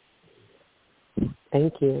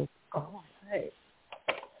 Thank you. All right.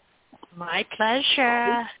 My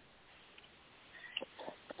pleasure.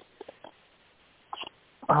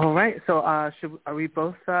 All right. So are we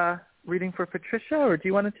both reading for Patricia, or do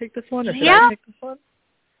you want to take this one? Or should Yeah. I take this one?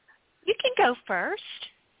 You can go first.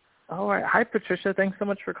 All right. Hi, Patricia. Thanks so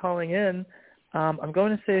much for calling in. I'm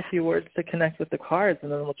going to say a few words to connect with the cards,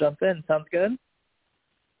 and then we'll jump in. Sounds good?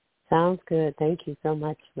 Sounds good. Thank you so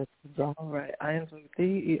much, Mr. Brown. All right. I am with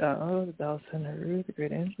thee, the bell sender, the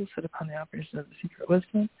great angels, sit upon the operation of the secret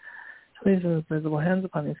wisdom. Place in visible hands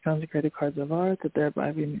upon these consecrated cards of ours, that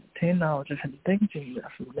thereby we may obtain knowledge of hidden things in the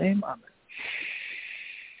name. Amen.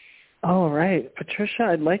 All right. Patricia,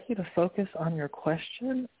 I'd like you to focus on your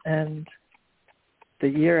question and the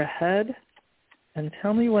year ahead, and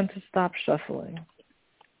tell me when to stop shuffling.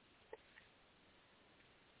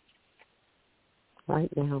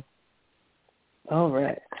 Right now. All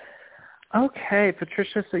right. Okay,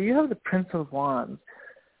 Patricia, so you have the Prince of Wands.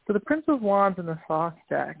 So the Prince of Wands in the Thoth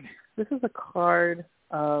deck, this is a card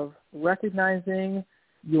of recognizing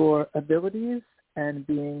your abilities and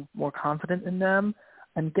being more confident in them,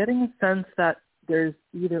 and getting a sense that there's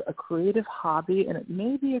either a creative hobby, and it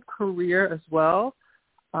may be a career as well,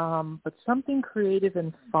 but something creative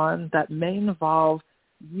and fun that may involve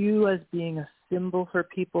you as being a symbol for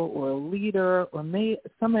people or a leader, or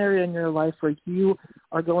some area in your life where you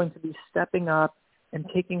are going to be stepping up and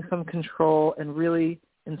taking some control and really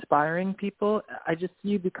inspiring people. I just see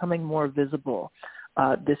you becoming more visible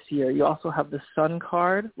this year. You also have the Sun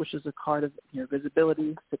card, which is a card of your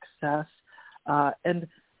visibility, success, and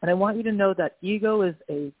I want you to know that ego is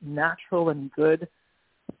a natural and good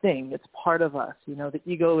thing. It's part of us. The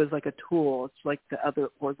ego is like a tool. It's like the other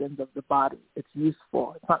organs of the body. It's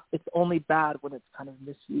useful. It's only bad when it's kind of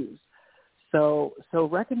misused. So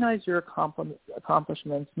recognize your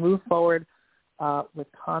accomplishments. Move forward with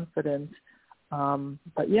confidence.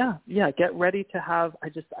 But get ready to have. I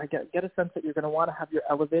get a sense that you're going to want to have your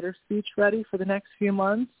elevator speech ready for the next few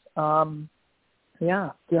months. Do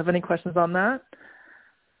you have any questions on that?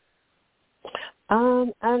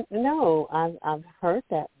 No, I've heard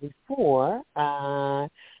that before.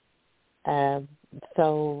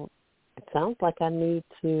 So it sounds like I need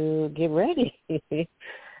to get ready. Thank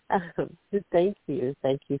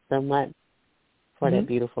you so much for that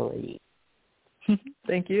beautiful read.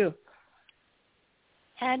 Thank you.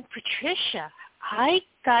 And Patricia, I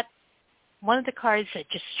got one of the cards that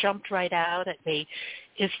just jumped right out at me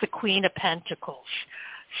is the Queen of Pentacles.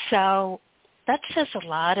 So that says a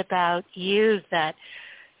lot about you, that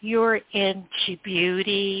you're into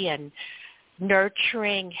beauty and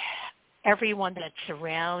nurturing everyone that's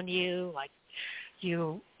around you. Like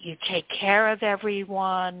you take care of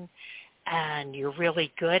everyone, and you're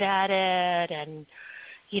really good at it. And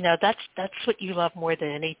that's what you love more than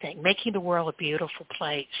anything, making the world a beautiful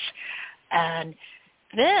place. And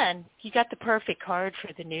then you got the perfect card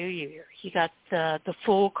for the new year. You got the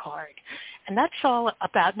Fool card. And that's all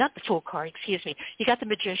about, not the Fool card, excuse me. You got the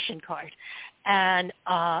Magician card. And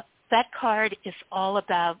that card is all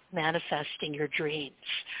about manifesting your dreams.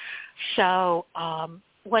 So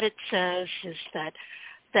what it says is that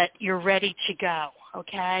you're ready to go,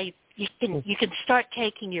 okay? You can start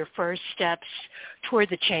taking your first steps toward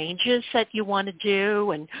the changes that you want to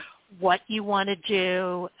do and what you want to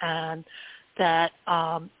do, and that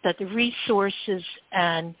the resources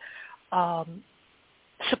and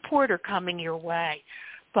support are coming your way.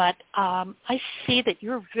 But I see that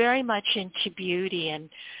you're very much into beauty and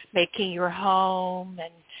making your home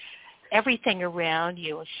and everything around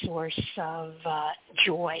you a source of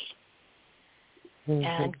joy. Mm-hmm.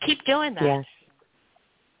 And keep doing that. Yes.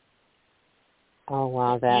 Oh,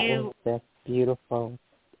 wow, that was just beautiful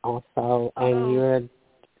also. And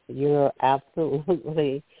you're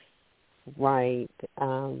absolutely right.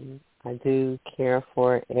 I do care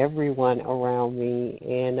for everyone around me,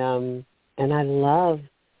 and I love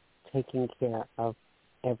taking care of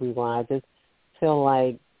everyone. I just feel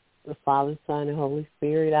like the Father, Son, and Holy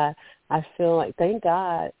Spirit, I feel like, thank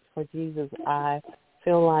God for Jesus, I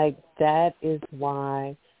feel like that is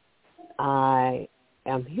why I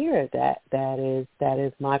am here. That is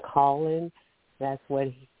my calling. That's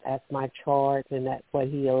my charge, and that's what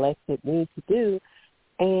He elected me to do.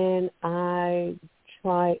 And I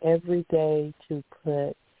try every day to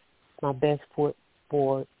put my best foot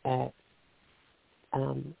forward at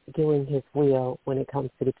doing His will when it comes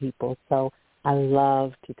to the people. So I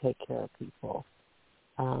love to take care of people.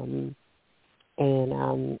 And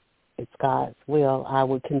it's God's will. I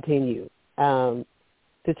would continue to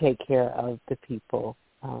take care of the people.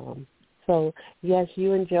 So, yes,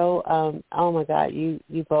 you and Joe, oh, my God, you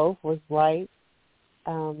both was right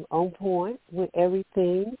on point with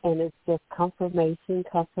everything, and it's just confirmation.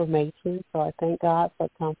 So I thank God for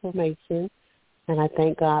confirmation, and I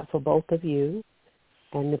thank God for both of you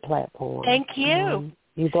and the platform. Thank you.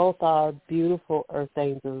 You both are beautiful earth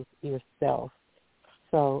angels yourself.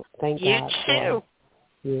 So thank God for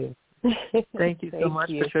you. Thank you so much,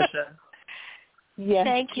 Patricia. Yes,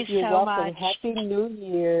 thank you you're so welcome. much. Happy New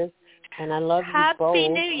Year, and I love you Happy both.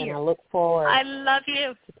 New Year. And I look forward. I love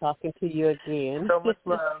you. To talking to you again. So much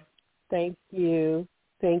love. Thank you.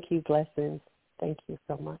 Thank you. Blessings. Thank you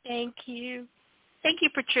so much. Thank you. Thank you,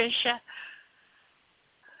 Patricia.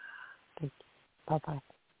 Thank you. Bye-bye.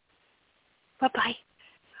 Bye-bye.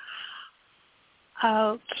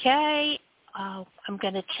 Okay. I'm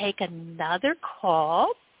going to take another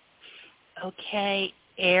call. Okay.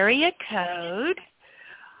 Area code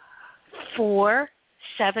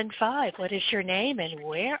 475. What is your name and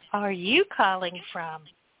where are you calling from?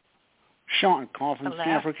 Sean, calling from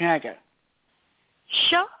Stanford, Connecticut.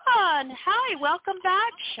 Sean, hi, welcome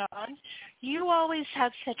back, Sean. You always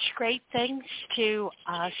have such great things to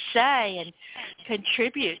say and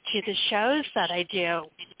contribute to the shows that I do.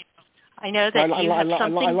 I know that you have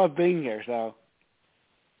something. I love being here, so.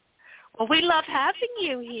 Well, we love having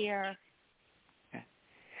you here.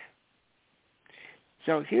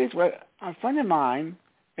 So here's what a friend of mine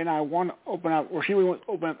and I want to open up, or she wants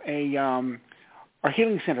to open up a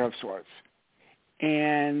healing center of sorts.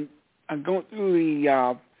 And I'm going through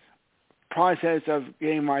the process of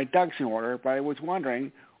getting my ducks in order, but I was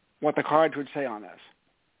wondering what the cards would say on this.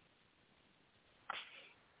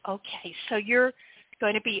 Okay, so you're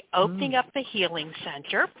going to be opening up the healing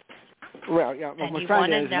center. Well, yeah, well, my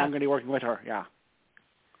friend is, and I'm going to be working with her, yeah.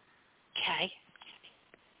 Okay.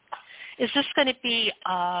 Is this going to be,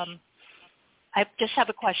 I just have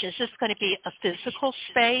a question, is this going to be a physical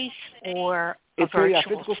space or a virtual? It's a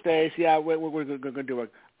physical space, yeah. We're going to do a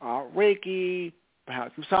Reiki,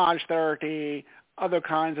 perhaps massage therapy, other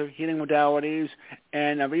kinds of healing modalities,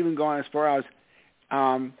 and I've even gone as far as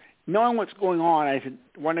knowing what's going on. I said,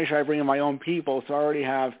 one day should I bring in my own people, so I already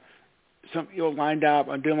have some people lined up.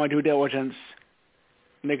 I'm doing my due diligence,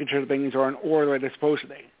 making sure things are in order they're supposed to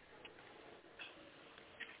be.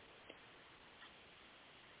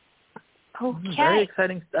 Okay. Very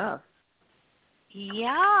exciting stuff.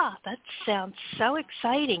 Yeah, that sounds so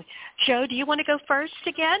exciting. Joe, do you want to go first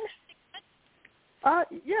again?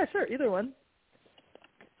 Yeah, sure. Either one.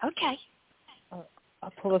 Okay.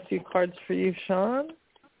 I'll pull a few cards for you, Sean.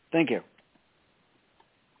 Thank you.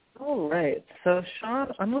 All right. So, Sean,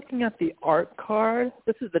 I'm looking at the art card.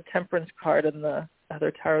 This is the Temperance card in the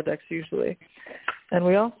other tarot decks usually. And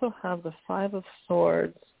we also have the Five of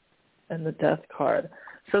Swords and the Death card.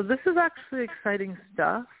 So this is actually exciting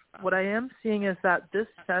stuff. What I am seeing is that this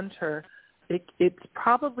center, it's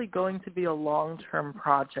probably going to be a long-term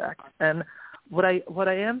project. And what I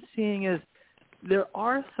am seeing is there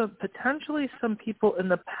are potentially some people in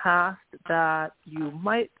the past that you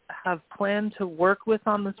might have planned to work with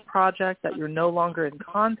on this project that you're no longer in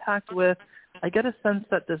contact with. I get a sense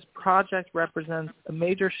that this project represents a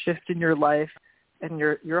major shift in your life, and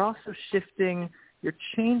you're also shifting. You're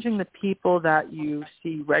changing the people that you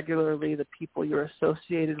see regularly, the people you're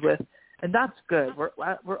associated with, and that's good.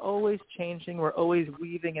 We're always changing. We're always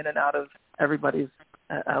weaving in and out of everybody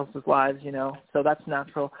else's lives, so that's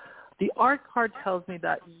natural. The art card tells me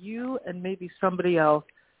that you and maybe somebody else,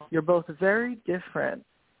 you're both very different.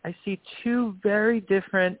 I see two very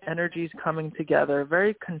different energies coming together,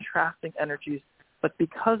 very contrasting energies, but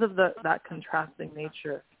because of that contrasting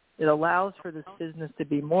nature, it allows for this business to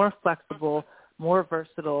be more flexible, more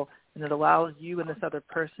versatile, and it allows you and this other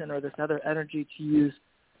person or this other energy to use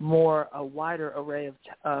a wider array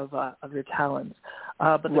of your talents.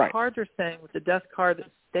 But the cards are saying with the Death card,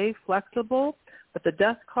 stay flexible, but the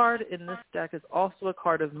Death card in this deck is also a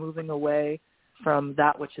card of moving away from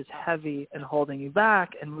that which is heavy and holding you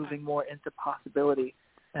back and moving more into possibility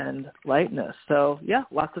and lightness. So, yeah,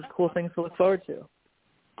 lots of cool things to look forward to.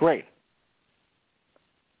 Great.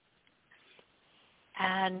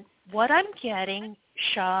 And what I'm getting,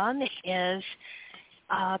 Sean, is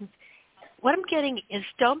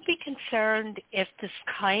don't be concerned if this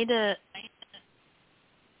kind of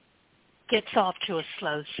gets off to a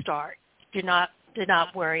slow start. Do not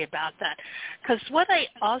worry about that. Because what I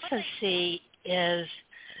also see is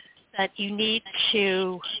that you need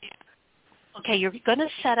to, you're going to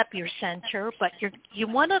set up your center, but you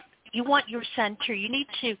want your center, you need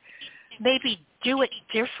to maybe do it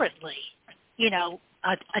differently,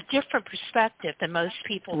 a different perspective than most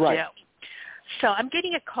people do. So I'm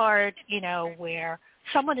getting a card, where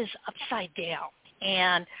someone is upside down,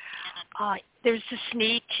 and there's this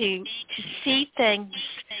need to see things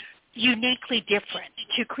uniquely different,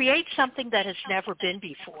 to create something that has never been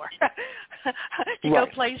before, to go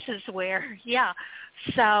places where,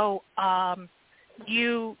 So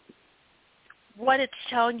what it's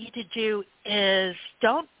telling you to do is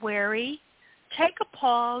don't worry. Take a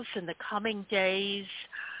pause in the coming days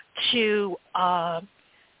to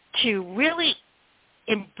really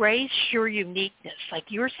embrace your uniqueness. Like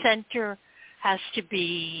your center has to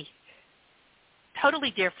be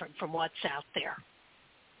totally different from what's out there,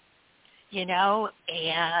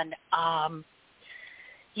 and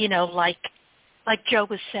like Joe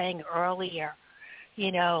was saying earlier,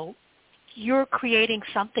 you're creating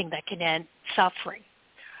something that can end suffering,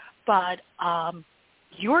 but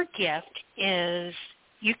your gift is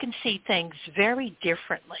you can see things very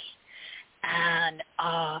differently and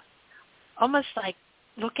almost like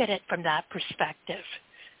look at it from that perspective.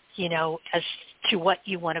 as to what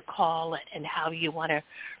you want to call it and how you want to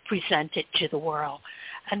present it to the world.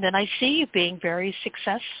 And then I see you being very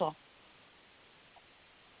successful.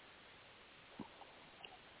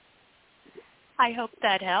 I hope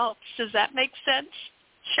that helps. Does that make sense,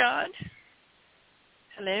 Sean?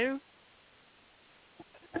 Hello?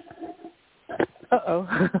 Uh-oh.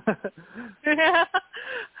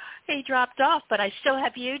 He dropped off, but I still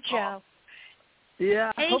have you, Joe.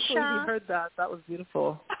 Yeah, hey, hopefully Sean. you heard that. That was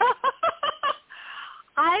beautiful.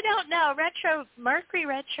 I don't know. Mercury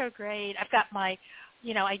retrograde. I've got my,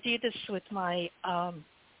 I do this with my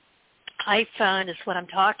iPhone is what I'm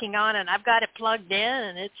talking on, and I've got it plugged in,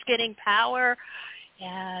 and it's getting power.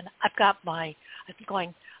 And I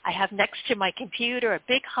have next to my computer a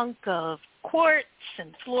big hunk of quartz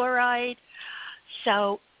and fluoride.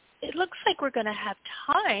 So it looks like we're going to have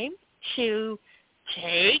time to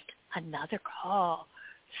take another call.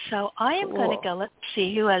 So I am going to go. Let's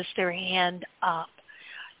see who has their hand up.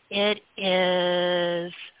 It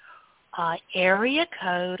is area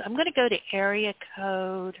code. I'm going to go to area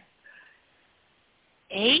code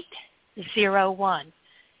 801.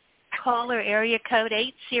 Caller area code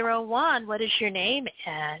 801. What is your name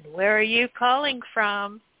and where are you calling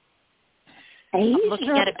from? Hey, I'm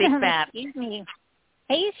looking at a big map. Excuse me.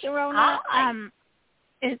 Hey, Sharona.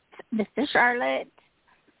 This is Charlotte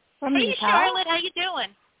from Hey, Utah. Charlotte. How you doing?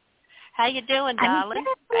 How you doing, darling?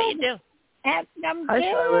 How you doing? I'm Hi, good.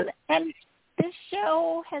 Charlotte. And this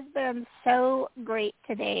show has been so great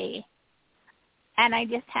today. And I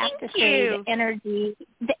just have to say the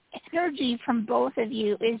energy from both of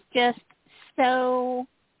you is just so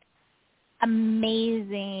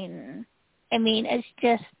amazing. I mean, it's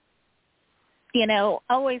just,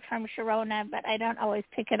 always from Sharona, but I don't always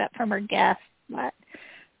pick it up from her guests. But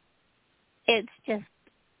it's just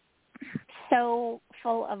so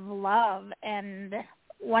full of love and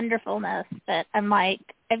wonderfulness that I'm like,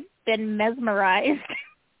 I've been mesmerized.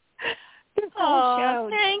 This whole show.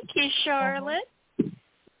 Thank you, Charlotte.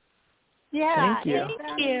 Yeah. Thank you.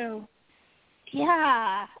 Thank you.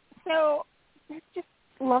 Yeah. So it's just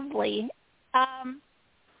lovely.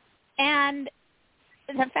 And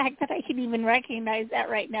the fact that I can even recognize that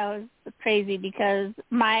right now is crazy because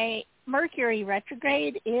my Mercury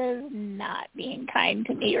retrograde is not being kind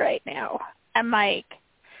to me right now. I'm like,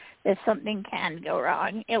 if something can go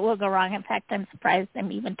wrong, it will go wrong. In fact, I'm surprised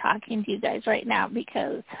I'm even talking to you guys right now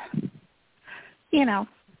because,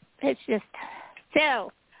 it's just,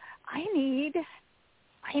 so I need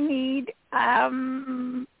a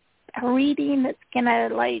reading that's going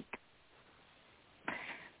to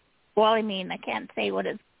I can't say what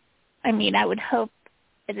it's, I would hope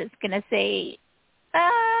that it's going to say,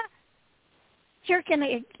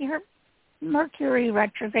 your Mercury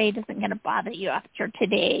retrograde isn't going to bother you after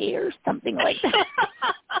today or something like that.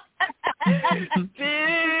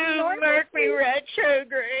 Boo, Mercury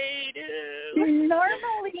retrograde.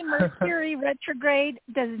 Normally, Mercury retrograde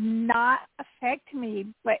does not affect me,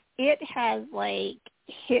 but it has,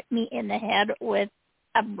 hit me in the head with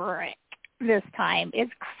a brick this time.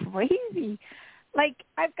 It's crazy.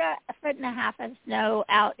 I've got 1.5 feet of snow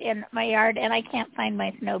out in my yard, and I can't find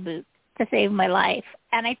my snow boots to save my life.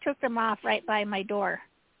 And I took them off right by my door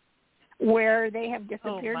where they have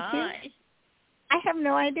disappeared to. I have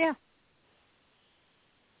no idea.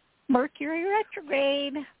 Mercury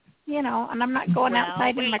retrograde, and I'm not going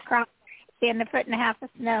outside in my crop in 1.5 feet of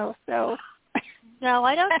snow. So, no,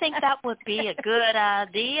 I don't think that would be a good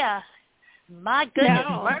idea. My goodness,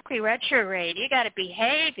 No. Mercury retrograde, you got to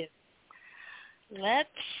behave. Let's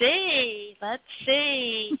see.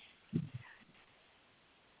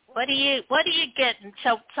 What are you getting?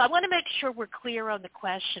 So I want to make sure we're clear on the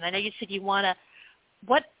question. I know you said you want to.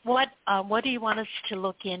 What do you want us to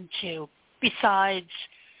look into besides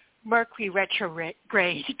Mercury retrograde?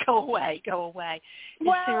 Go away.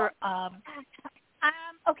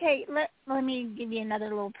 Okay. Let me give you another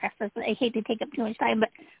little preface. I hate to take up too much time, but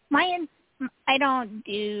I don't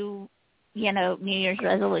do New Year's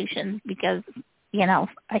resolutions because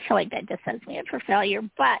I feel like that just sets me up for failure.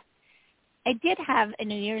 But I did have a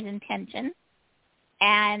New Year's intention,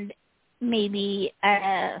 and maybe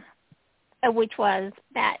which was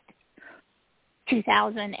that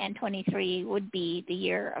 2023 would be the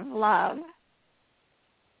year of love,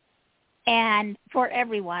 and for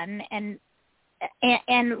everyone, and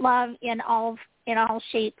love in all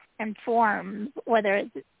shapes and forms, whether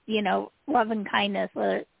it's love and kindness,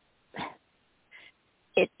 whether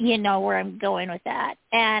where I'm going with that.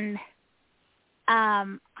 And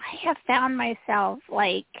I have found myself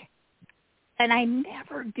and I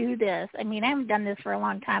never do this. I haven't done this for a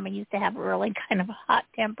long time. I used to have a really kind of hot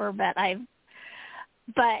temper, but I've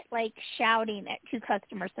but like shouting at two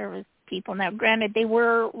customer service people. Now, granted, they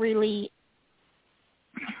were really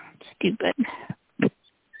stupid,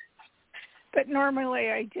 but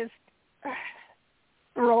normally I just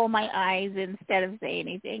roll my eyes instead of say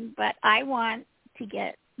anything. But I want to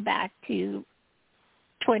get back to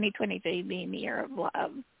 2023 being the year of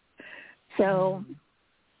love. So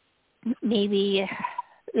maybe,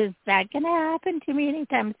 is that going to happen to me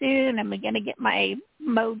anytime soon? Am I going to get my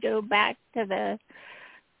mojo back to the,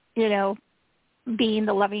 being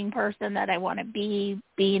the loving person that I want to be,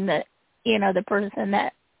 being the, the person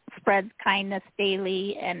that spreads kindness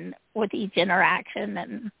daily and with each interaction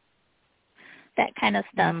and that kind of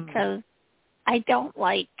stuff? Because I don't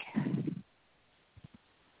like,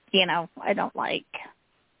 we're going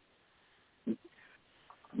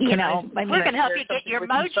to help you get your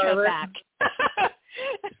mojo back.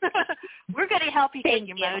 We're going to help you get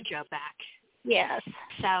your mojo back. Yes.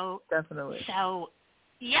 So definitely. So,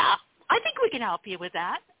 yeah, I think we can help you with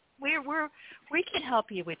that. We can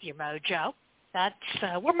help you with your mojo. That's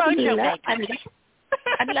we're mojo makers.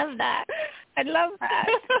 I love that. I love that.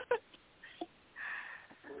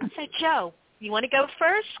 So, Joe, you want to go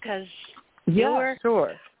first? Because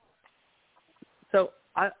sure. So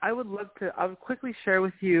I would quickly share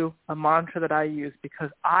with you a mantra that I use, because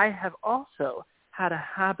I have also had a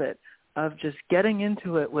habit of just getting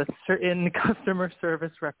into it with certain customer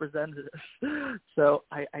service representatives. So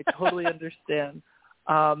I totally understand.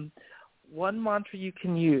 One mantra you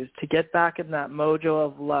can use to get back in that mojo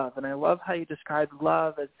of love, and I love how you described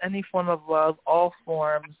love as any form of love, all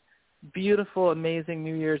forms, beautiful, amazing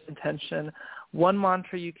New Year's intention. One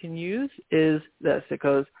mantra you can use is this. It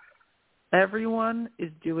goes, everyone is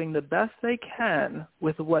doing the best they can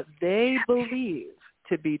with what they believe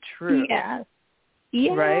to be true. Yes.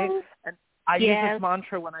 Right? And I use this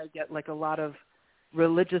mantra when I get like a lot of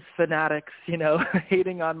religious fanatics,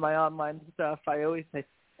 hating on my online stuff. I always say,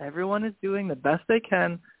 everyone is doing the best they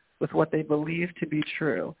can with what they believe to be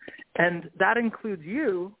true. And that includes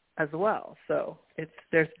you as well. So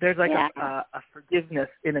there's like a forgiveness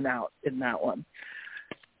in and out in that one.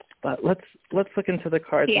 But let's look into the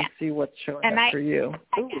cards and see what's showing up for you.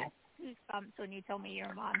 I got goosebumps when you told me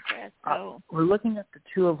your mantra. So we're looking at the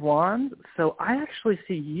Two of Wands. So I actually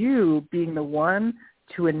see you being the one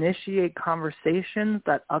to initiate conversations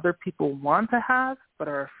that other people want to have but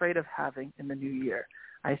are afraid of having in the new year.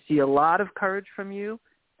 I see a lot of courage from you,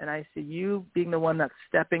 and I see you being the one that's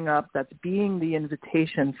stepping up, that's being the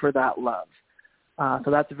invitation for that love.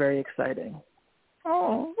 So that's very exciting.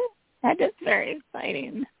 Oh, that is very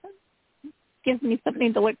exciting. Gives me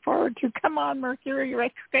something to look forward to. Come on, Mercury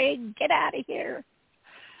retrograde, get out of here.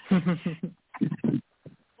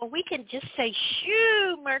 Well, we can just say,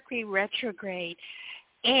 shoo, Mercury retrograde.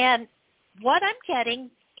 And what I'm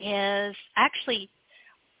getting is actually,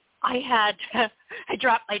 I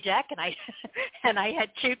dropped my deck and I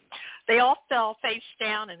had two. They all fell face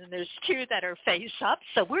down, and then there's two that are face up.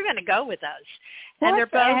 So we're going to go with those. And they're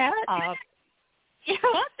both.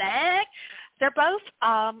 What the heck? They're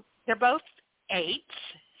both eights.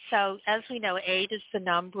 So as we know, 8 is the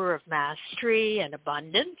number of mastery and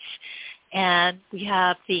abundance, and we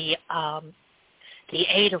have the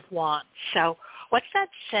 8 of Wands. So what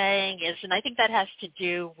that's saying is, and I think that has to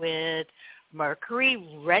do with Mercury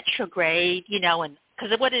retrograde, and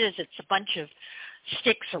because what it is, it's a bunch of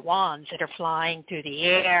sticks or wands that are flying through the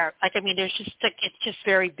air. There's just it's just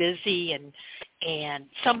very busy and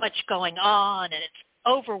so much going on, and it's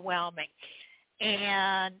overwhelming.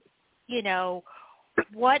 And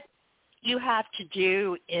what you have to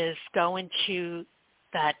do is go into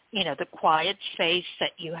that, the quiet space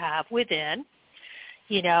that you have within,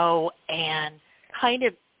 and kind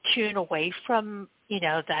of tune away from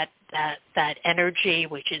that energy,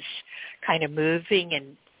 which is kind of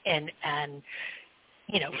moving and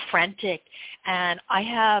frantic. And I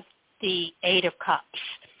have the 8 of Cups,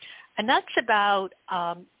 and that's about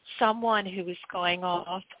someone who is going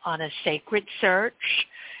off on a sacred search.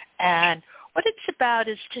 And what it's about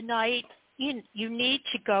is tonight you need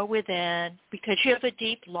to go within because you have a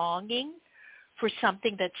deep longing for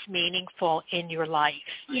something that's meaningful in your life.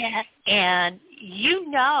 Yes. And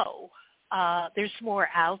there's more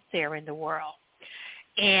out there in the world.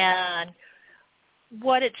 And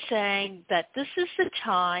what it's saying that this is the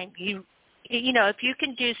time if you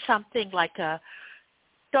can do something like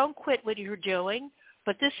don't quit what you're doing,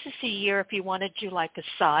 but this is the year if you want to do like a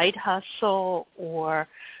side hustle or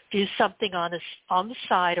do something on the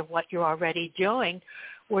side of what you're already doing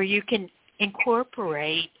where you can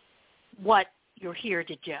incorporate what you're here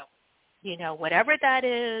to do. Whatever that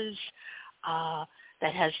is,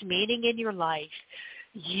 that has meaning in your life,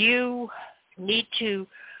 you need to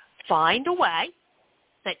find a way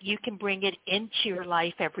that you can bring it into your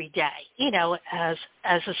life every day, as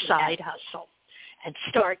a side hustle, and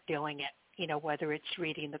start doing it, whether it's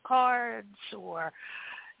reading the cards or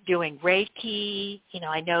doing Reiki.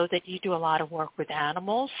 I know that you do a lot of work with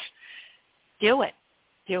animals. Do it.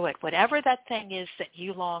 Whatever that thing is that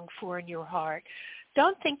you long for in your heart,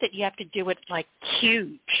 don't think that you have to do it like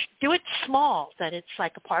huge. Do it small, that it's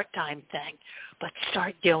like a part-time thing, but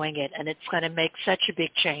start doing it, and it's going to make such a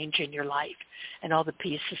big change in your life, and all the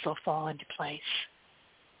pieces will fall into place.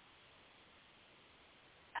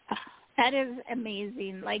 That is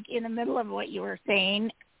amazing. Like, in the middle of what you were saying,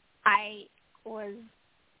 I was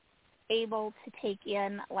able to take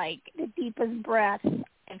in, like, the deepest breath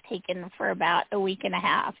I've taken for about a week and a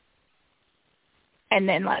half, and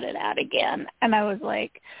then let it out again. And I was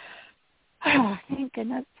like, oh, thank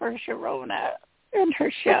goodness for Sharona and her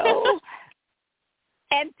show.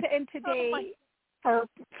 and today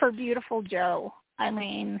for beautiful Joe. I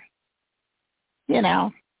mean, just...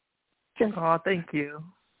 Oh, thank you.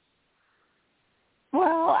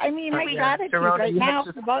 Well, I mean, my gratitude Sharona, right now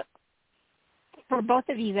for both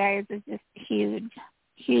of you guys is just huge,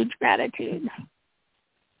 huge gratitude.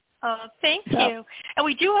 Oh, thank you. And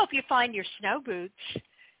we do hope you find your snow boots.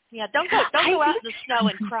 Yeah, don't go out in the snow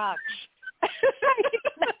in Crocs.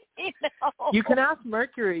 You can ask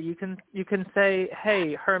Mercury. You can say,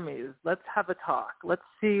 "Hey, Hermes, let's have a talk. Let's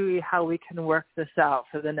see how we can work this out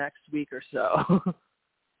for the next week or so."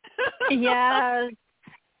 Yes.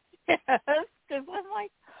 Because I'm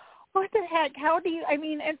like, what the heck? How do you? I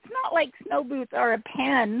mean, it's not like snow boots are a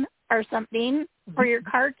pen or something for your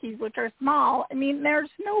car keys, which are small. I mean, they're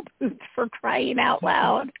snow boots, for crying out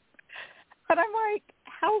loud. But I'm like,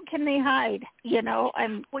 how can they hide? Well,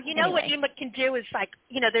 anyway. What you can do is, like,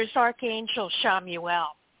 there's Archangel Shamuel,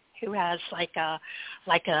 who has like a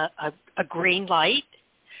green light.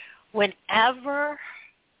 Whenever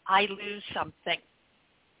I lose something,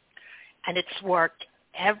 and it's worked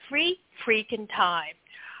every freaking time,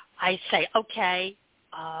 I say, okay,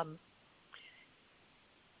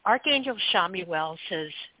 Archangel Shamuel says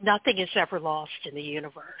nothing is ever lost in the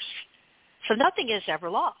universe. So nothing is ever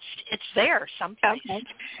lost. It's there someplace. Okay.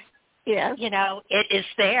 Yeah. It is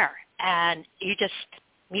there, and you just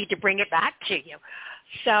need to bring it back to you.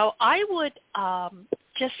 So I would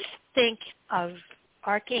just think of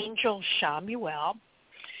Archangel Shamuel,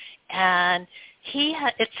 and he's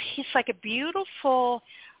like a beautiful,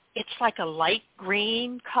 it's like a light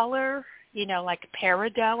green color, like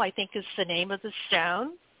peridot, I think is the name of the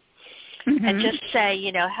stone. Mm-hmm. And just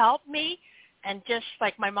say, help me. And just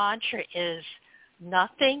like my mantra is,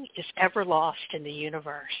 nothing is ever lost in the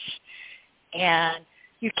universe. And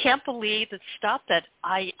you can't believe the stuff that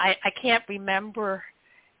I can't remember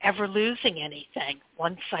ever losing anything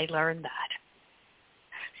once I learned that.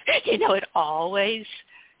 It always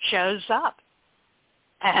shows up.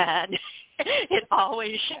 And it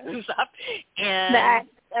always shows up. And that's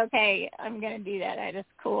okay. I'm going to do that. That is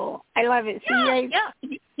cool. I love it. So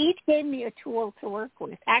you each gave me a tool to work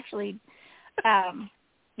with. Actually,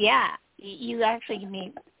 you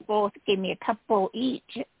actually both gave me a couple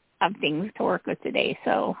each of things to work with today.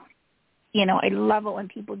 So, I love it when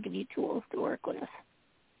people give you tools to work with.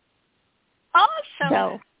 Awesome.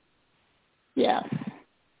 So, yes.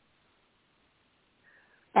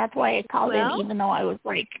 That's why I called in, even though I was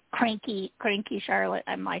like cranky Charlotte.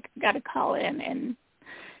 I'm like, I've got to call in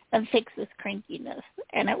and fix this crankiness,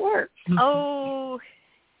 and it worked. Oh,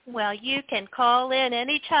 well, you can call in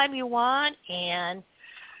anytime you want, and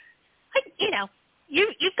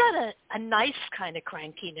you've got a nice kind of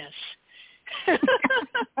crankiness.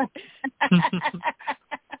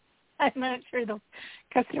 I'm not sure the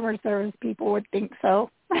customer service people would think so.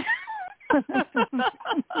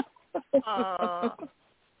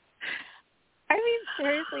 I mean,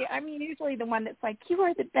 seriously, I'm usually the one that's like, you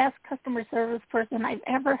are the best customer service person I've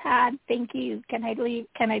ever had. Thank you. Can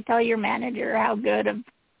I tell your manager how good of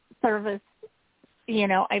service,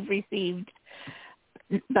 I've received,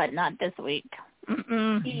 but not this week.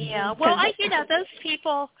 Mm-mm. Yeah. Well, those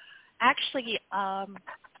people actually,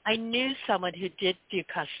 I knew someone who did do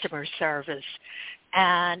customer service,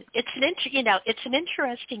 and it's an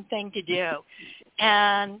interesting thing to do,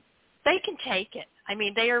 and they can take it. I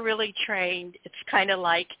mean, they are really trained. It's kind of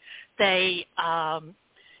like they,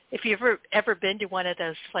 if you've ever been to one of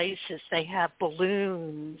those places, they have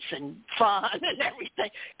balloons and fun and everything.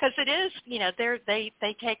 Because it is, they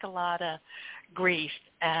take a lot of grief,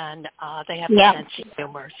 and they have a sense of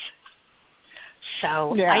humor.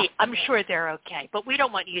 So I'm sure they're okay. But we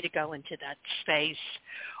don't want you to go into that space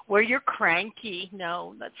where you're cranky.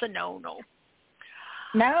 No, that's a no-no.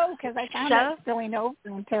 No, because I found it spilling over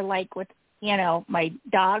into, like, with, you know, my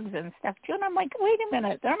dogs and stuff, too. And I'm like, wait a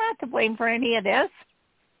minute. They're not to blame for any of this.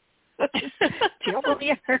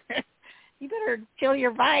 You better chill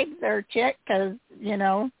your vibes there, chick, because, you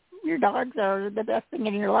know, your dogs are the best thing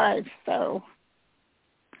in your life. So,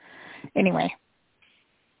 anyway.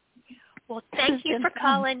 Well, thank you for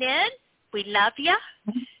calling in. We love you.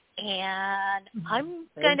 And I'm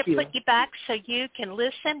going to put you back so you can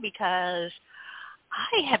listen because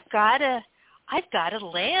I've got to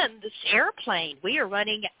land this airplane. We are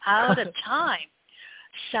running out of time.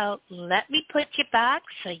 So let me put you back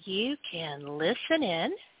so you can listen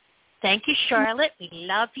in. Thank you, Charlotte. We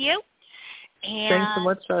love you. And thanks so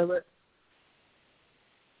much, Charlotte.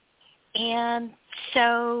 And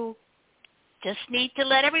so just need to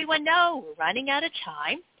let everyone know we're running out of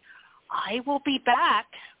time. I will be back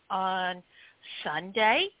on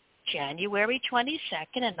Sunday, January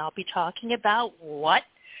 22nd, and I'll be talking about what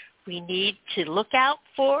we need to look out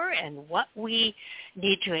for and what we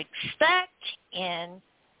need to expect in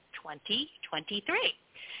 2023.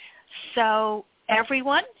 So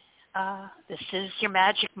everyone, this is your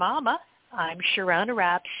Magic Mama. I'm Sharona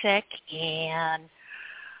Rapsick, and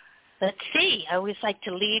let's see, I always like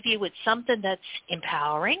to leave you with something that's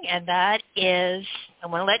empowering, and that is, I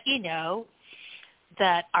want to let you know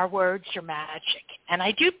that our words are magic. And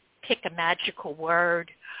I do pick a magical word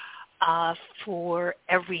for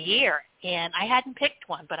every year. And I hadn't picked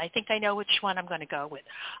one, but I think I know which one I'm going to go with.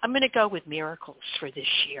 I'm going to go with miracles for this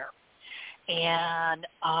year. And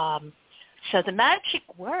so the magic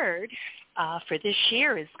word for this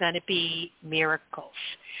year is going to be miracles.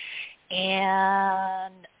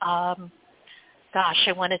 And gosh,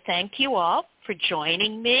 I want to thank you all for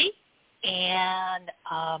joining me. And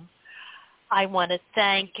I want to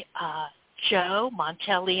thank Joe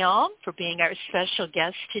Monteleone for being our special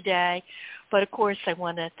guest today. But, of course, I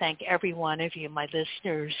want to thank every one of you, my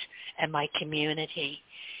listeners and my community.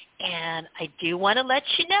 And I do want to let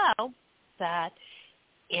you know that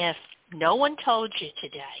if no one told you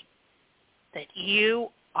today that you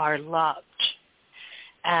are loved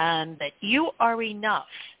and that you are enough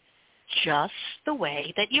just the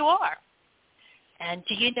way that you are. And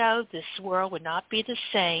do you know this world would not be the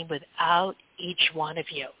same without each one of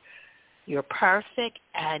you. You're perfect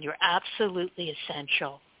and you're absolutely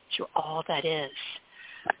essential to all that is.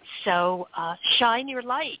 So shine your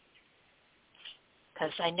light,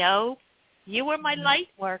 because I know you are my light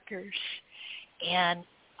workers. And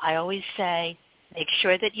I always say, make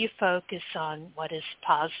sure that you focus on what is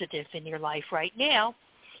positive in your life right now,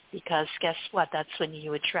 because guess what? That's when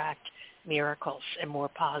you attract miracles and more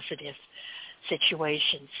positive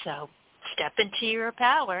situations. So step into your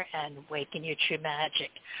power and awaken your true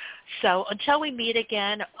magic. So until we meet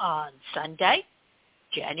again on Sunday,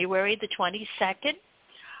 January the 22nd,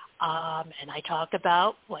 and I talk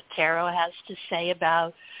about what tarot has to say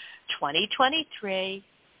about 2023,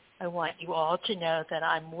 I want you all to know that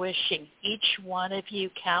I'm wishing each one of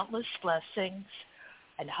you countless blessings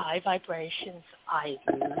and high vibrations. I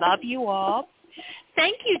love you all.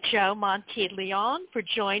 Thank you, Joe Monteleone, for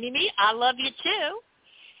joining me. I love you, too.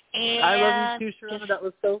 And I love you, too, Sharona. That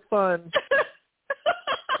was so fun.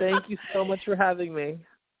 Thank you so much for having me.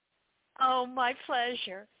 Oh, my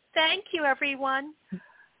pleasure. Thank you, everyone.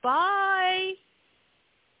 Bye.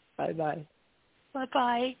 Bye-bye.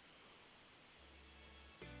 Bye-bye.